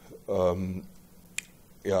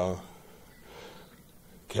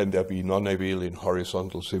can there be non-abelian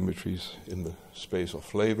horizontal symmetries in the space of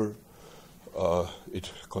flavor?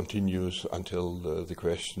 It continues until the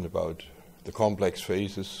question about the complex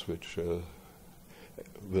phases, which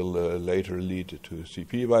will later lead to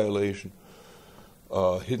CP violation.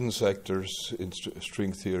 Hidden sectors in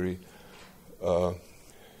string theory,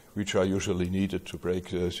 which are usually needed to break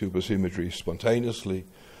supersymmetry spontaneously.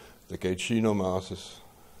 The gauge masses,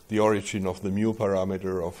 the origin of the mu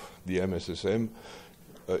parameter of the MSSM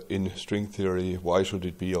in string theory. Why should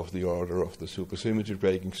it be of the order of the supersymmetry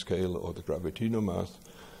breaking scale or the gravitino mass?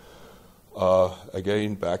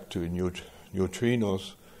 Again, back to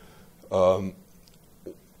neutrinos.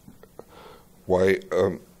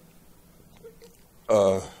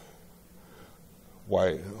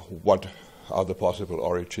 What are the possible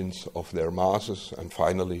origins of their masses? And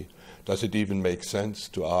finally, does it even make sense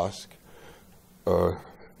to ask to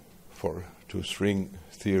string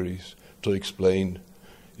theories to explain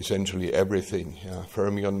essentially everything?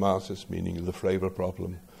 Fermion masses, meaning the flavor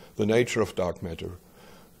problem, the nature of dark matter,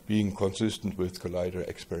 being consistent with collider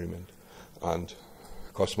experiment, and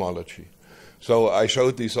cosmology. So I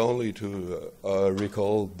showed this only to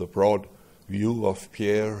recall the broad view of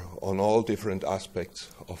Pierre on all different aspects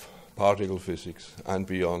of particle physics and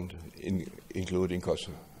beyond, including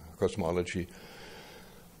cosmology.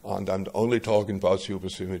 And I'm only talking about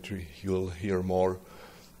supersymmetry. You'll hear more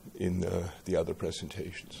in the other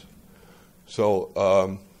presentations.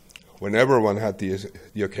 So whenever one had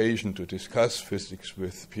the occasion to discuss physics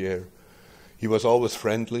with Pierre, he was always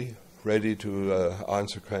friendly, ready to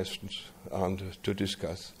answer questions and to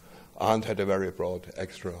discuss, and had a very broad,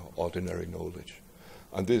 extraordinary knowledge.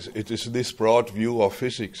 And it is this broad view of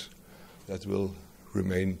physics that will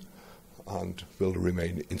remain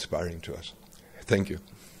inspiring to us. Thank you.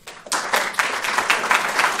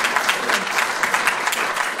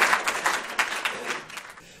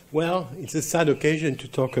 Well, it's a sad occasion to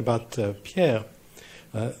talk about Pierre.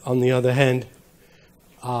 On the other hand,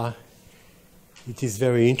 it is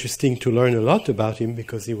very interesting to learn a lot about him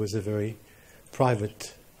because he was a very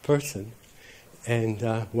private person. And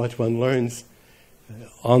what one learns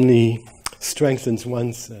only strengthens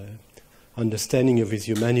one's understanding of his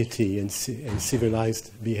humanity and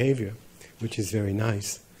civilized behavior, which is very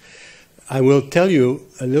nice. I will tell you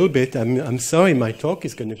a little bit. I'm sorry my talk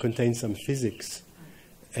is going to contain some physics.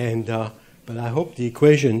 But I hope the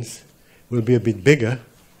equations will be a bit bigger,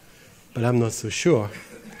 but I'm not so sure.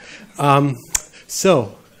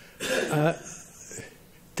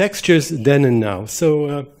 Textures then and now.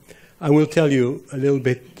 So I will tell you a little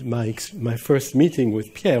bit my first meeting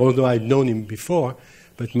with Pierre, although I'd known him before,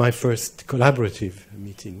 but my first collaborative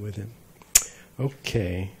meeting with him.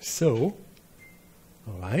 Okay, so,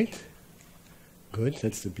 all right, good,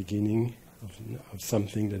 that's the beginning of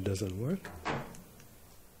something that doesn't work.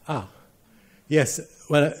 Yes,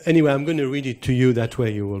 well, anyway, I'm going to read it to you, that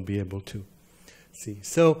way you will be able to see.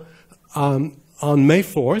 So, on May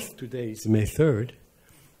 4th, today is May 3rd,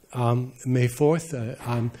 May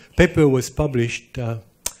 4th, paper was published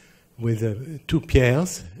with two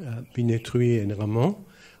Pierres, Binétruy and Ramond,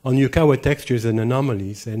 on Yukawa textures and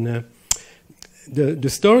anomalies. And the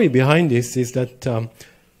story behind this is that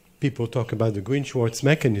people talk about the Green-Schwarz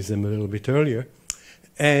mechanism a little bit earlier.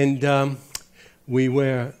 And we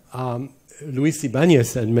were, Luis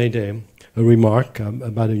Ibanez had made a remark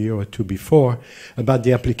about a year or two before about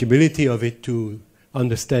the applicability of it to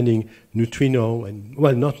understanding neutrino, and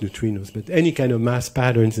well, not neutrinos, but any kind of mass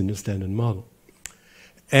patterns in the standard model.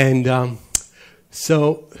 And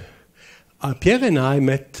so Pierre and I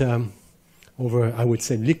met over, I would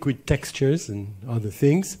say, liquid textures and other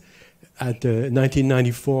things at the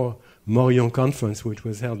 1994 Morion conference, which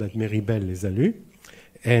was held at Méribel-les-Allues.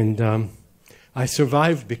 And I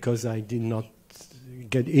survived because I did not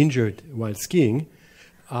get injured while skiing.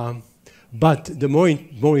 But the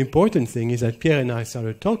more important thing is that Pierre and I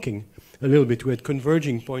started talking a little bit. We had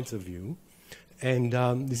converging points of view. And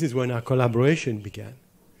this is when our collaboration began.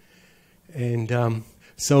 And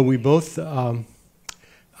so we both,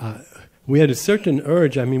 we had a certain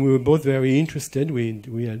urge. I mean, we were both very interested.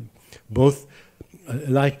 We had both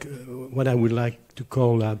like what I would like to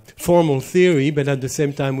call formal theory, but at the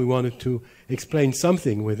same time we wanted to explain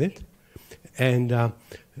something with it. And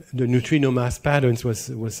the neutrino mass patterns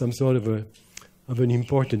was some sort of an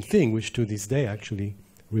important thing, which to this day actually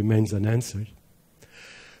remains unanswered.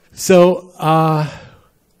 So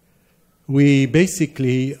we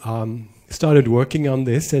basically started working on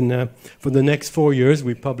this, and for the next 4 years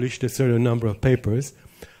we published a certain number of papers.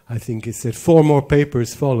 I think it said 4 more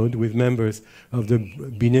papers followed with members of the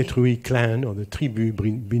Binétruy clan, or the tribu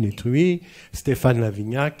Binétruy, Stéphane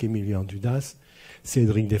Lavignac, Emilian Dudas,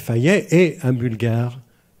 Cédric Desfayet, et un Bulgare,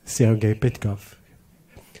 Sergei Petkov.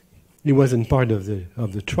 He wasn't part of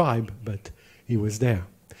the tribe, but he was there.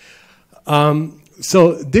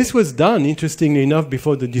 So this was done, interestingly enough,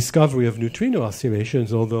 before the discovery of neutrino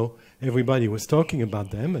oscillations, although everybody was talking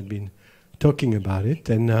about them, had been talking about it.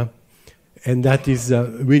 And that is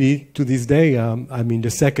really, to this day, I mean, the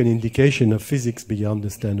second indication of physics beyond the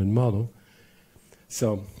standard model.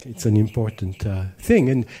 So it's an important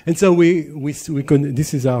thing. And so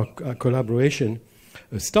this is our collaboration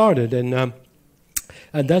started. And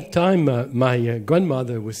at that time, my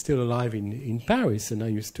grandmother was still alive in Paris, and I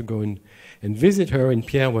used to go and visit her, and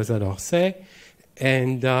Pierre was at Orsay.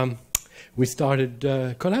 And we started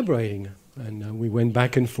collaborating, and we went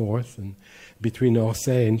back and forth. And between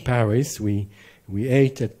Orsay and Paris, we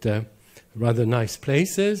ate at rather nice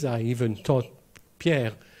places. I even taught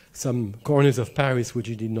Pierre some corners of Paris which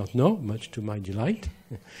he did not know, much to my delight.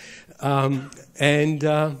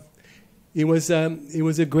 It was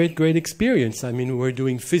a great experience. I mean, we were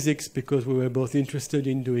doing physics because we were both interested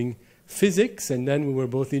in doing physics, and then we were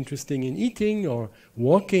both interested in eating or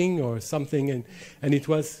walking or something, and it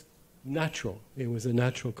was natural. It was a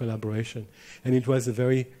natural collaboration, and it was a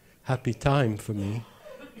very happy time for me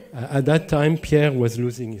At that time, Pierre was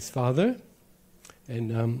losing his father,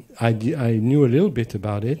 and I knew a little bit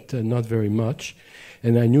about it, not very much,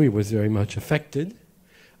 and I knew he was very much affected,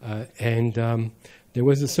 and there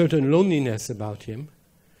was a certain loneliness about him,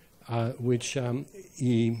 which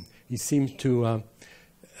he seemed to,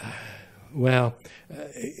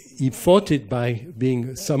 he fought it by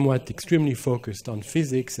being somewhat extremely focused on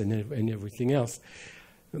physics and everything else.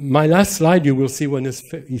 My last slide, you will see one of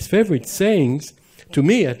his favorite sayings, to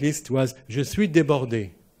me at least, was "Je suis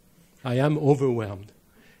débordé." I am overwhelmed.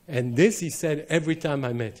 And this he said every time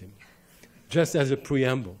I met him, just as a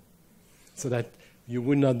preamble, so that you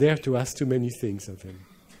would not dare to ask too many things of him.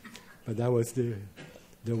 But that was the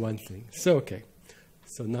one thing. So, okay.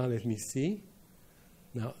 So now let me see.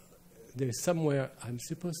 Now, there's somewhere I'm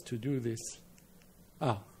supposed to do this.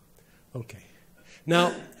 Ah, okay.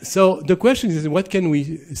 Now, so the question is, what can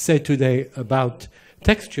we say today about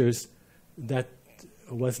textures that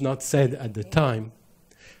was not said at the time?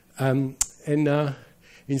 In the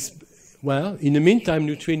meantime,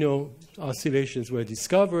 neutrino oscillations were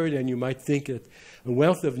discovered, and you might think that a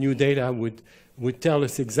wealth of new data would tell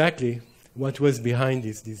us exactly what was behind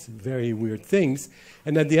these very weird things.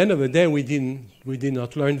 And at the end of the day, we did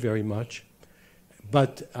not learn very much.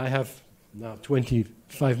 But I have now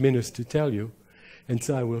 25 minutes to tell you, and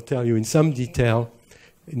so I will tell you in some detail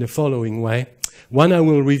in the following way. One, I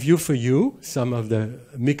will review for you some of the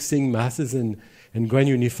mixing masses and grain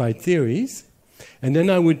unified theories. And then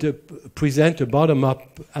I would present a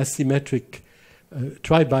bottom-up asymmetric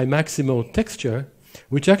tri-bimaximal texture,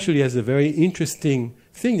 which actually has a very interesting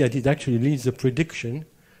thing, that it actually leads a prediction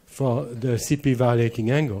for the CP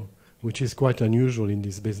violating angle, which is quite unusual in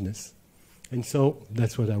this business. And so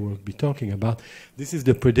that's what I will be talking about. This is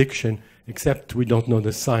the prediction, except we don't know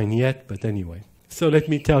the sign yet, but anyway. So let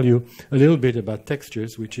me tell you a little bit about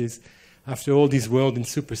textures, which is, after all, this world in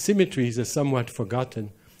supersymmetry is a somewhat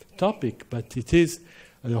forgotten topic, but it is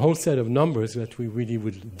a whole set of numbers that we really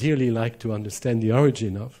would dearly like to understand the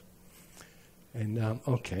origin of. And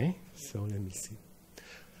okay, so let me see.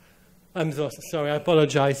 I'm so sorry, I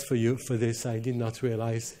apologize for you for this. I did not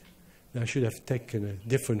realize that I should have taken a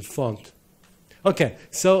different font. Okay,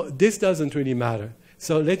 so this doesn't really matter.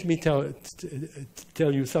 So let me tell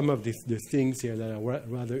you some of the things here that are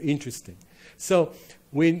rather interesting. So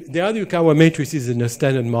the Ardukawa matrix is in a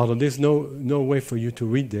standard model. There's no way for you to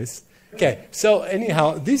read this. Okay, so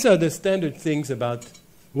anyhow, these are the standard things about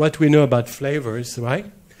what we know about flavors,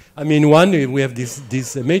 right? I mean, one, we have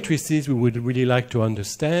these matrices we would really like to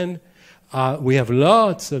understand. We have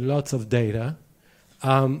lots and lots of data.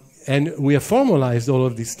 And we have formalized all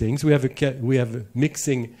of these things. We have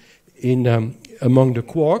mixing in among the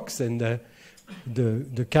quarks, and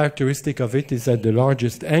the characteristic of it is that the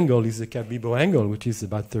largest angle is the Cabibbo angle, which is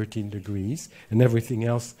about 13 degrees, and everything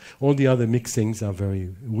else, all the other mixings are very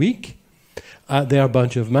weak. There are a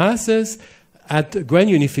bunch of masses. At grain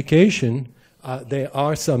unification, there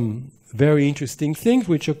are some very interesting things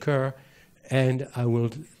which occur, and I will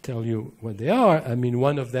tell you what they are. I mean,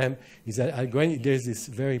 one of them is that there's this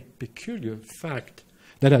very peculiar fact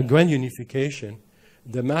that at grain unification,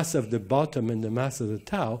 the mass of the bottom and the mass of the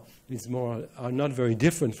tau are not very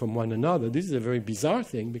different from one another. This is a very bizarre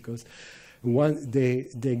thing, because they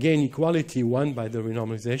gain equality, one by the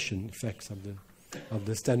renormalization effects of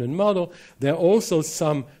the standard model. There are also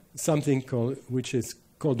something which is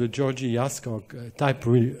called the Georgi-Yaskov type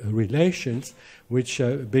relations, which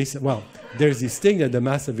there's this thing that the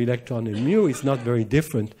mass of electron in mu is not very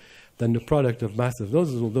different than the product of mass of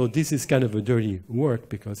those, although this is kind of a dirty work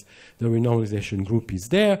because the renormalization group is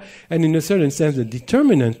there. And in a certain sense, the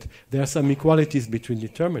determinant, there are some equalities between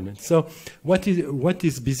determinants. So what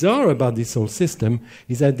is bizarre about this whole system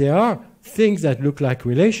is that there are things that look like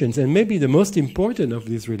relations, and maybe the most important of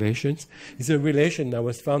these relations is a relation that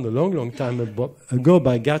was found a long, long time ago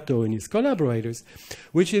by Gatto and his collaborators,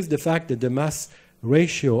 which is the fact that the mass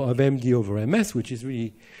ratio of MD over MS, which is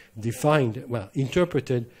really defined,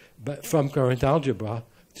 interpreted from current algebra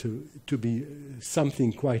to be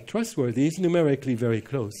something quite trustworthy, is numerically very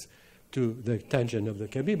close to the tangent of the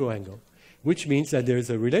Cabibbo angle, which means that there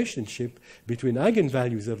is a relationship between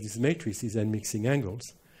eigenvalues of these matrices and mixing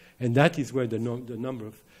angles. And that is where the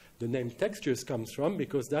name textures comes from,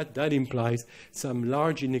 because that implies some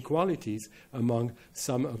large inequalities among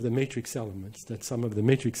some of the matrix elements, that some of the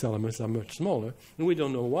matrix elements are much smaller. And we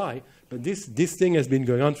don't know why, but this thing has been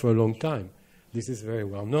going on for a long time. This is very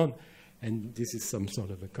well known, and this is some sort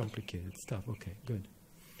of a complicated stuff. Okay, good.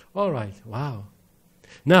 All right, wow.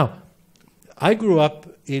 Now, I grew up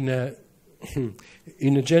in a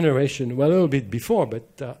generation, a little bit before,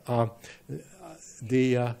 but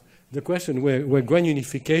the question where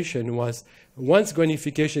granulonification was, once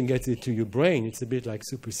granulonification gets into your brain, it's a bit like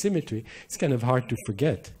supersymmetry. It's kind of hard to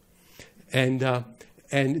forget. And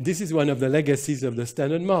this is one of the legacies of the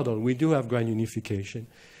standard model. We do have granulonification.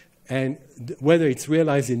 And whether it's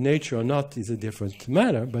realized in nature or not is a different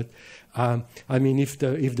matter. But I mean, if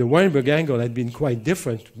the Weinberg angle had been quite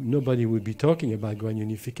different, nobody would be talking about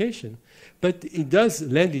granulonification. But it does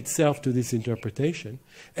lend itself to this interpretation.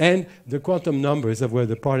 And the quantum numbers of where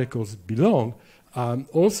the particles belong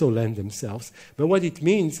also lend themselves. But what it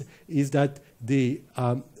means is that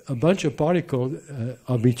a bunch of particles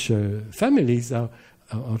of each families are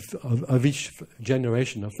of each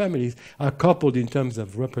generation of families are coupled in terms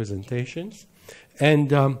of representations, and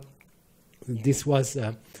this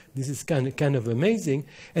is kind of amazing.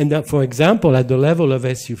 And for example, at the level of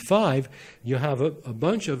SU5, you have a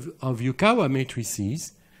bunch of Yukawa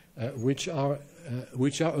matrices which are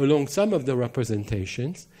along some of the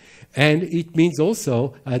representations, and it means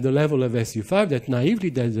also at the level of SU5 that naively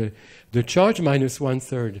that the charge minus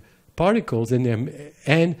 1/3 particles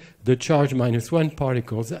and the charge minus 1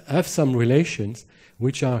 particles have some relations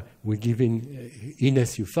which we give in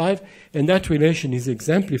SU5, and that relation is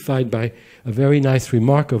exemplified by a very nice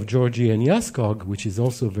remark of Georgi and Yaskog, which is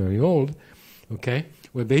also very old, okay,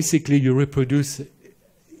 where basically you reproduce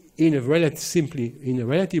in a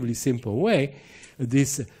relatively simple way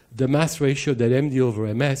the mass ratio that MD over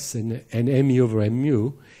MS and ME over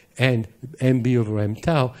MU and MB over M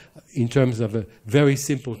tau in terms of a very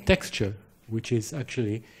simple texture, which is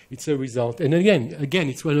actually, it's a result. And again,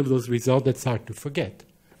 it's one of those results that's hard to forget.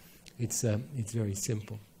 It's very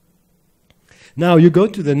simple. Now you go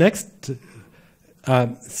to the next,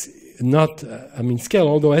 scale,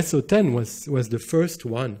 although SO10 was the first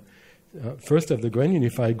one, first of the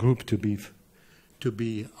granulonified group to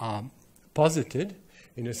be posited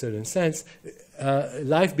in a certain sense.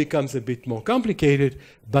 Life becomes a bit more complicated,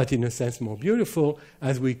 but in a sense more beautiful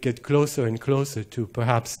as we get closer and closer to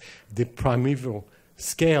perhaps the primeval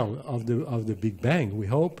scale of the Big Bang, we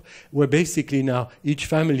hope, where basically now each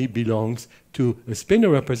family belongs to a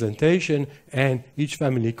spinor representation, and each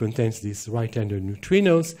family contains these right-hander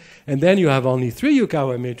neutrinos, and then you have only 3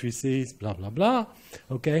 Yukawa matrices, blah, blah, blah,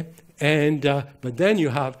 okay? And, but then you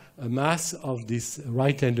have a mass of these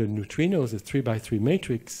right-hander neutrinos, a 3x3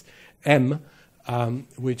 matrix, M,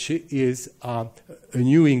 which is a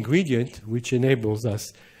new ingredient which enables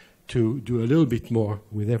us to do a little bit more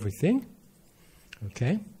with everything.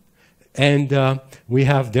 Okay? And we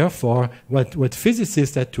have, therefore, what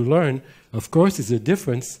physicists had to learn, of course, is the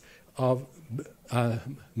difference of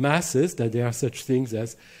masses, that there are such things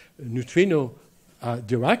as neutrino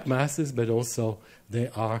Dirac masses, but also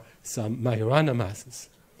there are some Majorana masses.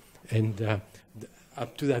 And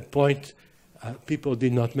up to that point, people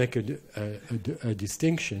did not make a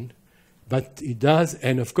distinction, but it does.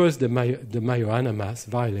 And of course, the Majorana mass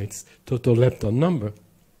violates total lepton number,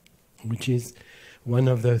 which is one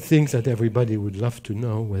of the things that everybody would love to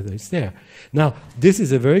know whether it's there. Now, this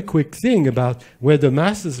is a very quick thing about where the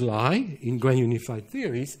masses lie in granulonified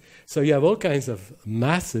theories. So you have all kinds of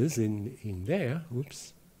masses in there.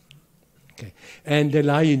 Oops. Okay. And they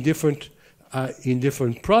lie in different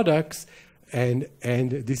products. And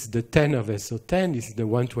this is the 10 of SO10. This is the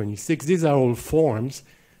 126. These are all forms.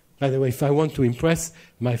 By the way, if I want to impress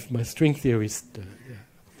my string theorist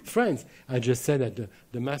friends, I just said that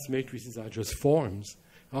the mass matrices are just forms.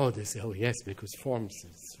 Oh, they say, oh yes, because forms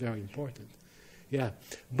is very important. Yeah,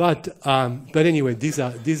 but anyway, these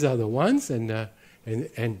are the ones, and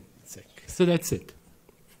so that's it.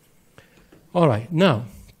 All right, now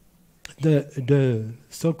the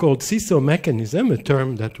so-called CISO mechanism, a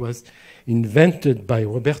term that was invented by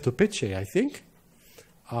Roberto Pecce, I think.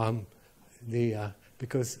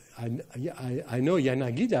 Because I know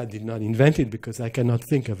Yanagida did not invent it, because I cannot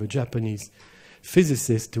think of a Japanese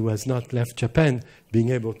physicist who has not left Japan being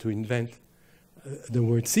able to invent the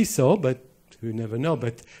word CISO, but you never know.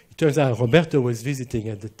 But it turns out Roberto was visiting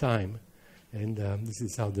at the time, and this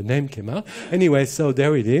is how the name came out. Anyway, so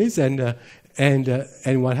there it is, and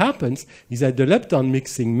what happens is that the lepton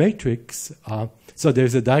mixing matrix, so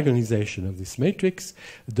there's a diagonalization of this matrix,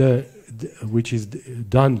 which is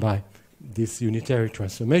done by this unitary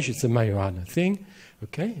transformation. It's a Majorana thing,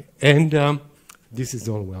 okay? And this is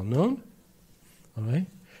all well known, all right?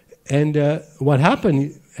 And what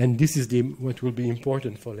happened, and this is what will be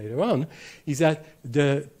important for later on, is that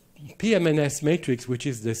the PMNS matrix, which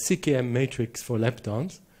is the CKM matrix for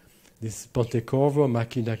leptons, this Pontecorvo,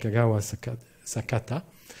 Maki, Nakagawa, Sakata,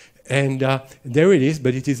 And there it is,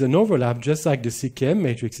 but it is an overlap, just like the CKM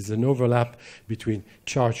matrix is an overlap between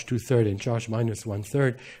charge 2/3 and charge minus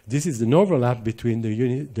 1/3. This is an overlap between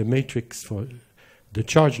the matrix for the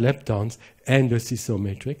charged leptons and the CISO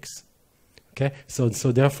matrix. Okay, so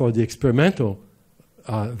therefore the experimental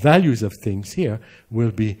values of things here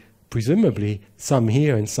will be presumably some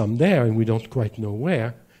here and some there, and we don't quite know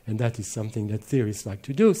where. And that is something that theorists like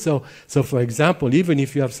to do. So for example, even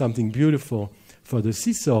if you have something beautiful for the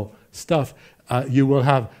CISO stuff, you will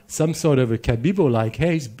have some sort of a Cabibbo-like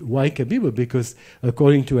haze. Why Cabibbo? Because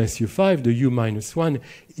according to SU5, the U-1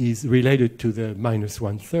 is related to the minus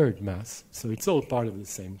 1/3 mass. So it's all part of the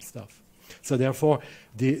same stuff. So therefore,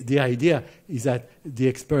 the idea is that the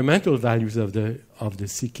experimental values of the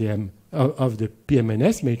CKM, of the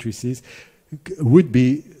PMNS matrices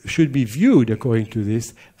should be viewed, according to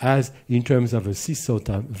this, as in terms of a CISO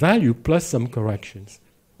value plus some corrections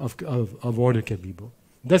of order Cabibbo.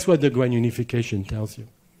 That's what the grand unification tells you.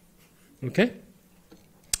 Okay?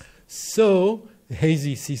 So,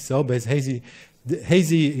 hazy CISO, but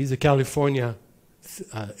hazy is a California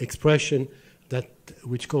expression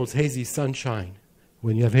which calls hazy sunshine.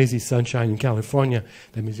 When you have hazy sunshine in California,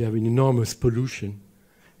 that means you have an enormous pollution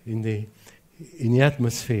in the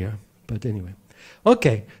atmosphere. But anyway.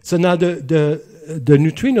 Okay, so now the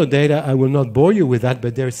neutrino data, I will not bore you with that,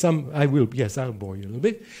 but there is some, I'll bore you a little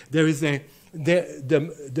bit. There is the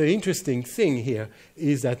interesting thing here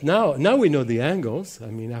is that now we know the angles.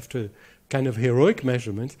 I mean, after kind of heroic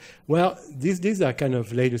measurements, well, these are kind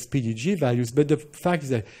of latest PDG values, but the fact is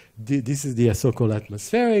that this is the so-called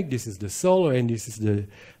atmospheric, this is the solar, and this is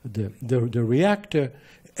the reactor.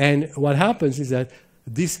 And what happens is that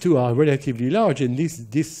these two are relatively large, and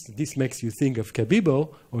this makes you think of Cabibbo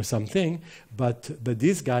or something, but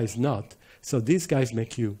these guys not. So these guys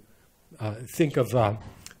make you think of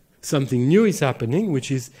something new is happening,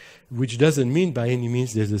 which doesn't mean by any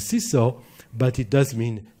means there's a CISO, but it does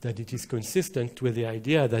mean that it is consistent with the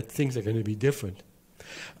idea that things are going to be different.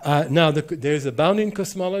 Now there's a bounding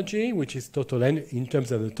cosmology, which is in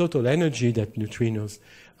terms of the total energy that neutrinos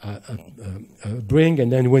bring,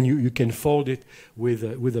 and then when you can fold it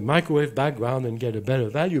with a microwave background and get a better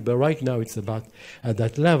value. But right now it's about at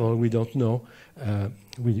that level. We don't know.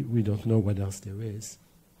 We don't know what else there is.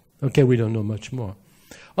 Okay, we don't know much more.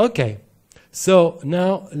 Okay, so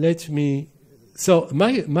now let me. So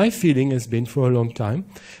my feeling has been for a long time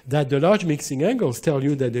that the large mixing angles tell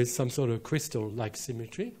you that there's some sort of crystal-like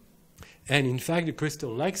symmetry, and in fact the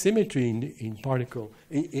crystal-like symmetry in particle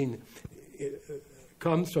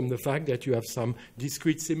comes from the fact that you have some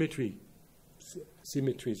discrete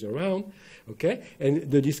symmetries around, okay? And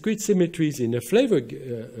the discrete symmetries in the flavor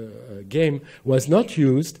game was not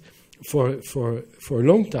used for a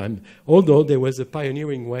long time, although there was a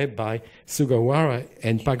pioneering web by Sugawara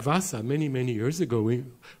and Pagvasa many years ago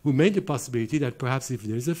who made the possibility that perhaps if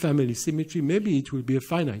there's a family symmetry, maybe it will be a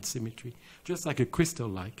finite symmetry, just like a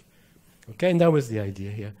crystal-like. Okay, and that was the idea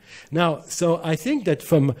here. Now, so I think that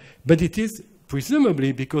but it is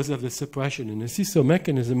presumably because of the suppression in the CISO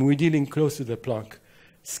mechanism, we're dealing close to the Planck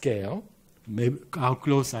scale. Maybe how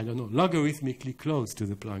close, I don't know, logarithmically close to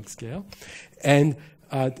the Planck scale. And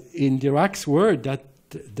in Dirac's word,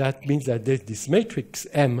 that means that this matrix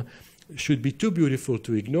M should be too beautiful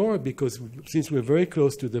to ignore, because since we're very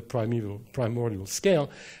close to the primordial scale,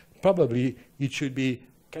 probably it should be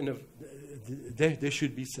kind of there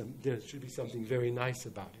should be something very nice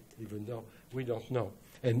about it, even though we don't know.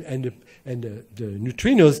 And the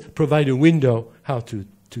neutrinos provide a window how to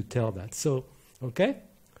tell that. So okay.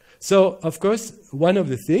 So, of course, one of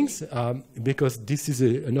the things, because this is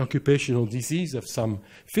an occupational disease of some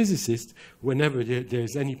physicists, whenever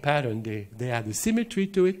there's any pattern, they add a symmetry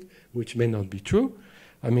to it, which may not be true.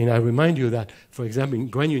 I mean, I remind you that, for example, in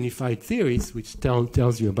grand unified theories, which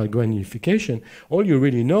tells you about grand unification, all you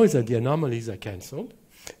really know is that the anomalies are cancelled,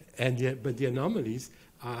 but the anomalies,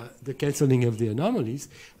 the cancelling of the anomalies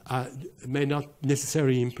may not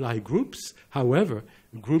necessarily imply groups. However,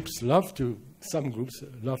 some groups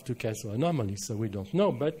love to cancel anomalies, so we don't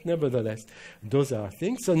know. But nevertheless, those are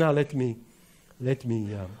things. So now let me.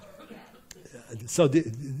 So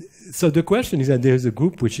the question is that there's a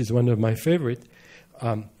group which is one of my favorite,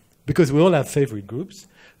 because we all have favorite groups.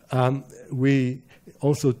 We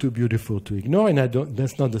also too beautiful to ignore, and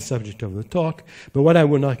that's not the subject of the talk. But what I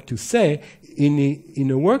would like to say in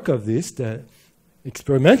the work of this, the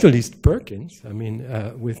experimentalist Perkins, I mean,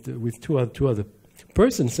 with two other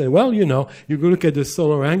persons say, well, you know, you go look at the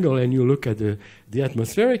solar angle and you look at the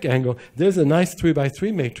atmospheric angle, there's a nice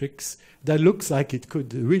 3x3 matrix that looks like it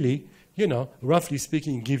could really, you know, roughly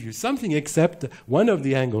speaking, give you something, except one of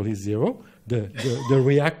the angle is 0, the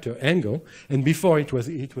reactor angle. And before it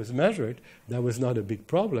was measured, that was not a big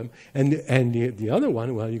problem. And the other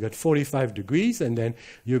one, well, you got 45 degrees, and then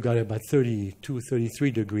you got about 32,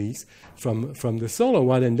 33 degrees from the solar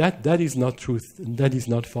one, and that is not truth. That is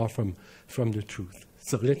not far from the truth.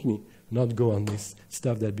 So let me not go on this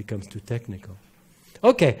stuff that becomes too technical.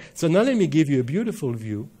 Okay, so now let me give you a beautiful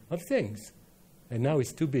view of things. And now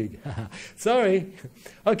it's too big. Sorry.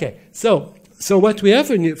 Okay, so what we have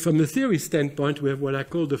from the theory standpoint, we have what I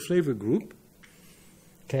call the flavor group.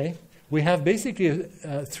 Okay, we have basically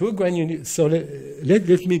through granular. So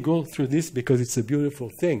let me go through this because it's a beautiful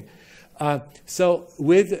thing. So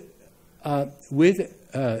with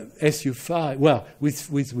SU5, well, with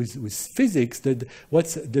physics,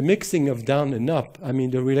 what's the mixing of down and up? I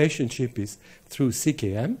mean, the relationship is through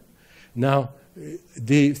CKM. Now,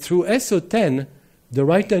 through SO10, the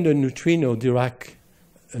right-handed neutrino Dirac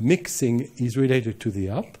mixing is related to the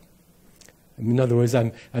up. In other words,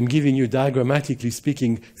 I'm giving you, diagrammatically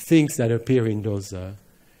speaking, things that appear in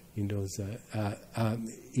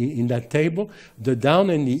that table. The down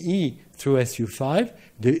and the E through SU5,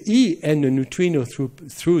 the E and the neutrino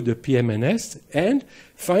through the PMNS, and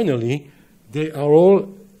finally, they are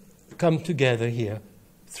all come together here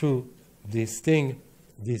through this thing,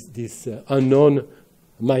 this unknown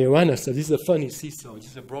Majorana. So this is a funny seesaw.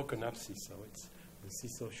 This is a broken up seesaw. The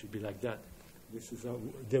seesaw should be like that. This is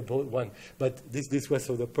they're both one. But this was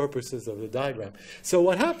for the purposes of the diagram. So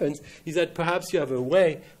what happens is that perhaps you have a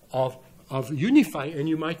way of unifying, and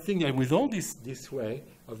you might think that with all this way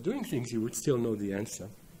of doing things, you would still know the answer.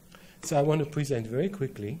 So I want to present very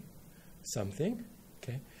quickly something,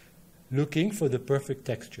 okay, looking for the perfect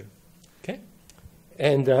texture, okay?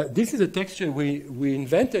 And this is a texture we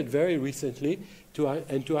invented very recently,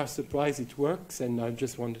 and to our surprise, it works, and I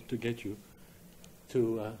just wanted to get you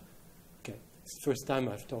to, okay, it's the first time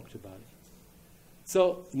I've talked about it.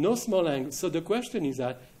 So no small angle. So the question is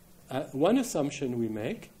that one assumption we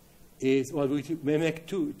make is, well, we may make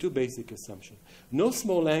two basic assumptions. No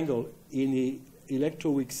small angle in the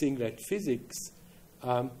electroweak singlet physics,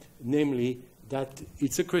 namely that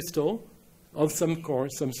it's a crystal of some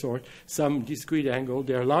sort, some discrete angle.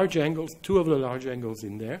 There are large angles, two of the large angles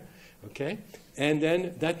in there, okay? And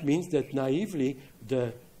then that means that naively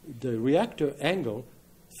the reactor angle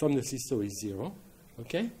from the seesaw is 0,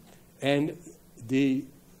 okay? And the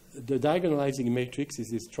diagonalizing matrix is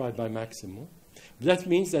this tri-bimaximal. That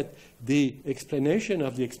means that the explanation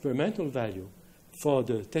of the experimental value for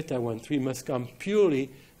the theta 1,3 must come purely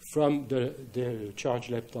from the charge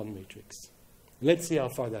lepton matrix. Let's see how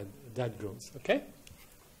far that goes, okay?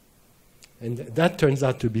 And that turns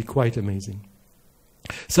out to be quite amazing.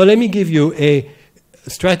 So let me give you a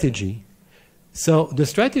strategy. So the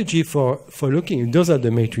strategy for looking, those are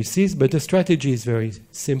the matrices, but the strategy is very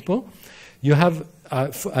simple. You have,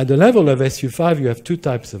 at the level of SU5, you have two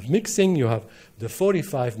types of mixing. You have the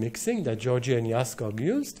 45 mixing that Georgi and Yaskog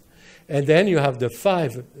used, and then you have the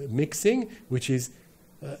 5 mixing, which is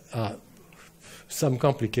some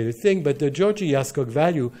complicated thing, but the Georgi-Yaskog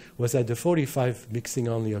value was that the 45 mixing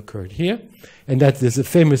only occurred here, and that there's a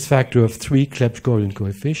famous factor of 3 Clebsch-Gordon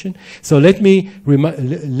coefficient. So let me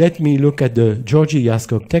look at the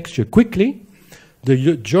Georgi-Yaskog texture quickly.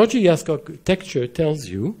 The Georgi-Yaskog texture tells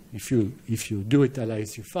you, if you do it at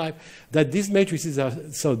SU5, that these matrices are,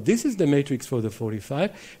 so this is the matrix for the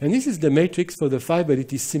 45, and this is the matrix for the 5, but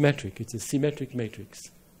it is symmetric. It's a symmetric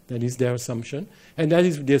matrix. That is their assumption, and that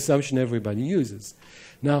is the assumption everybody uses.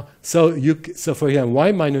 Now, so for example,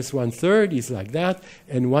 y minus 1/3 is like that,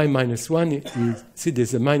 and y minus 1 is, see,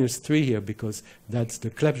 there's a minus 3 here because that's the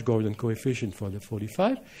Clebsch-Gordon coefficient for the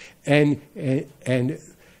 45, and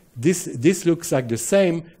this looks like the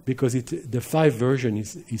same because the 5 version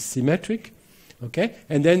is symmetric, okay?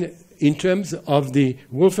 And then in terms of the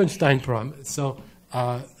Wolfenstein parameter, so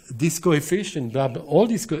this coefficient, blah, blah, all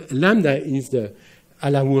this lambda is the a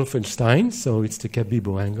la Wolfenstein, so it's the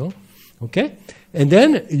Cabibbo angle, okay? And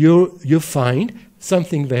then you find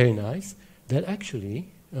something very nice that actually,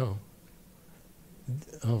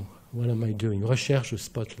 what am I doing? Recherche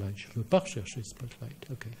spotlight. Je ne veux pas rechercher spotlight,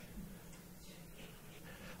 okay.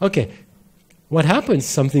 Okay, what happens,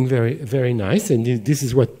 something very, very nice, and this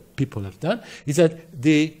is what people have done, is that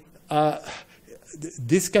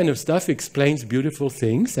this kind of stuff explains beautiful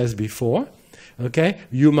things as before. Okay,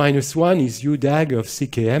 U minus 1 is U dag of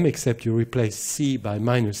CKM, except you replace C by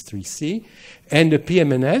minus 3C. And the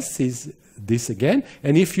PMNS is this again.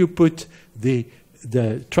 And if you put the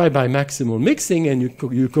tri-bimaximal mixing and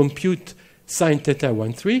you compute sine theta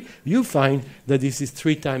 1,3, you find that this is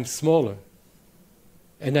 3 times smaller.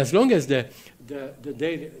 And as long as the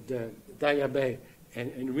Diabe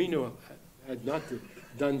and Reno had not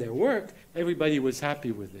done their work, everybody was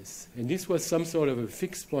happy with this. And this was some sort of a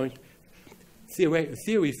fixed point,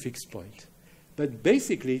 theory fixed point. But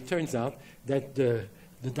basically, it turns out that the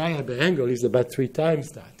diagonal angle is about 3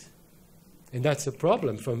 times that. And that's a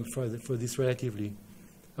problem for this relatively.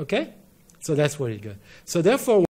 Okay? So that's what it got. So therefore,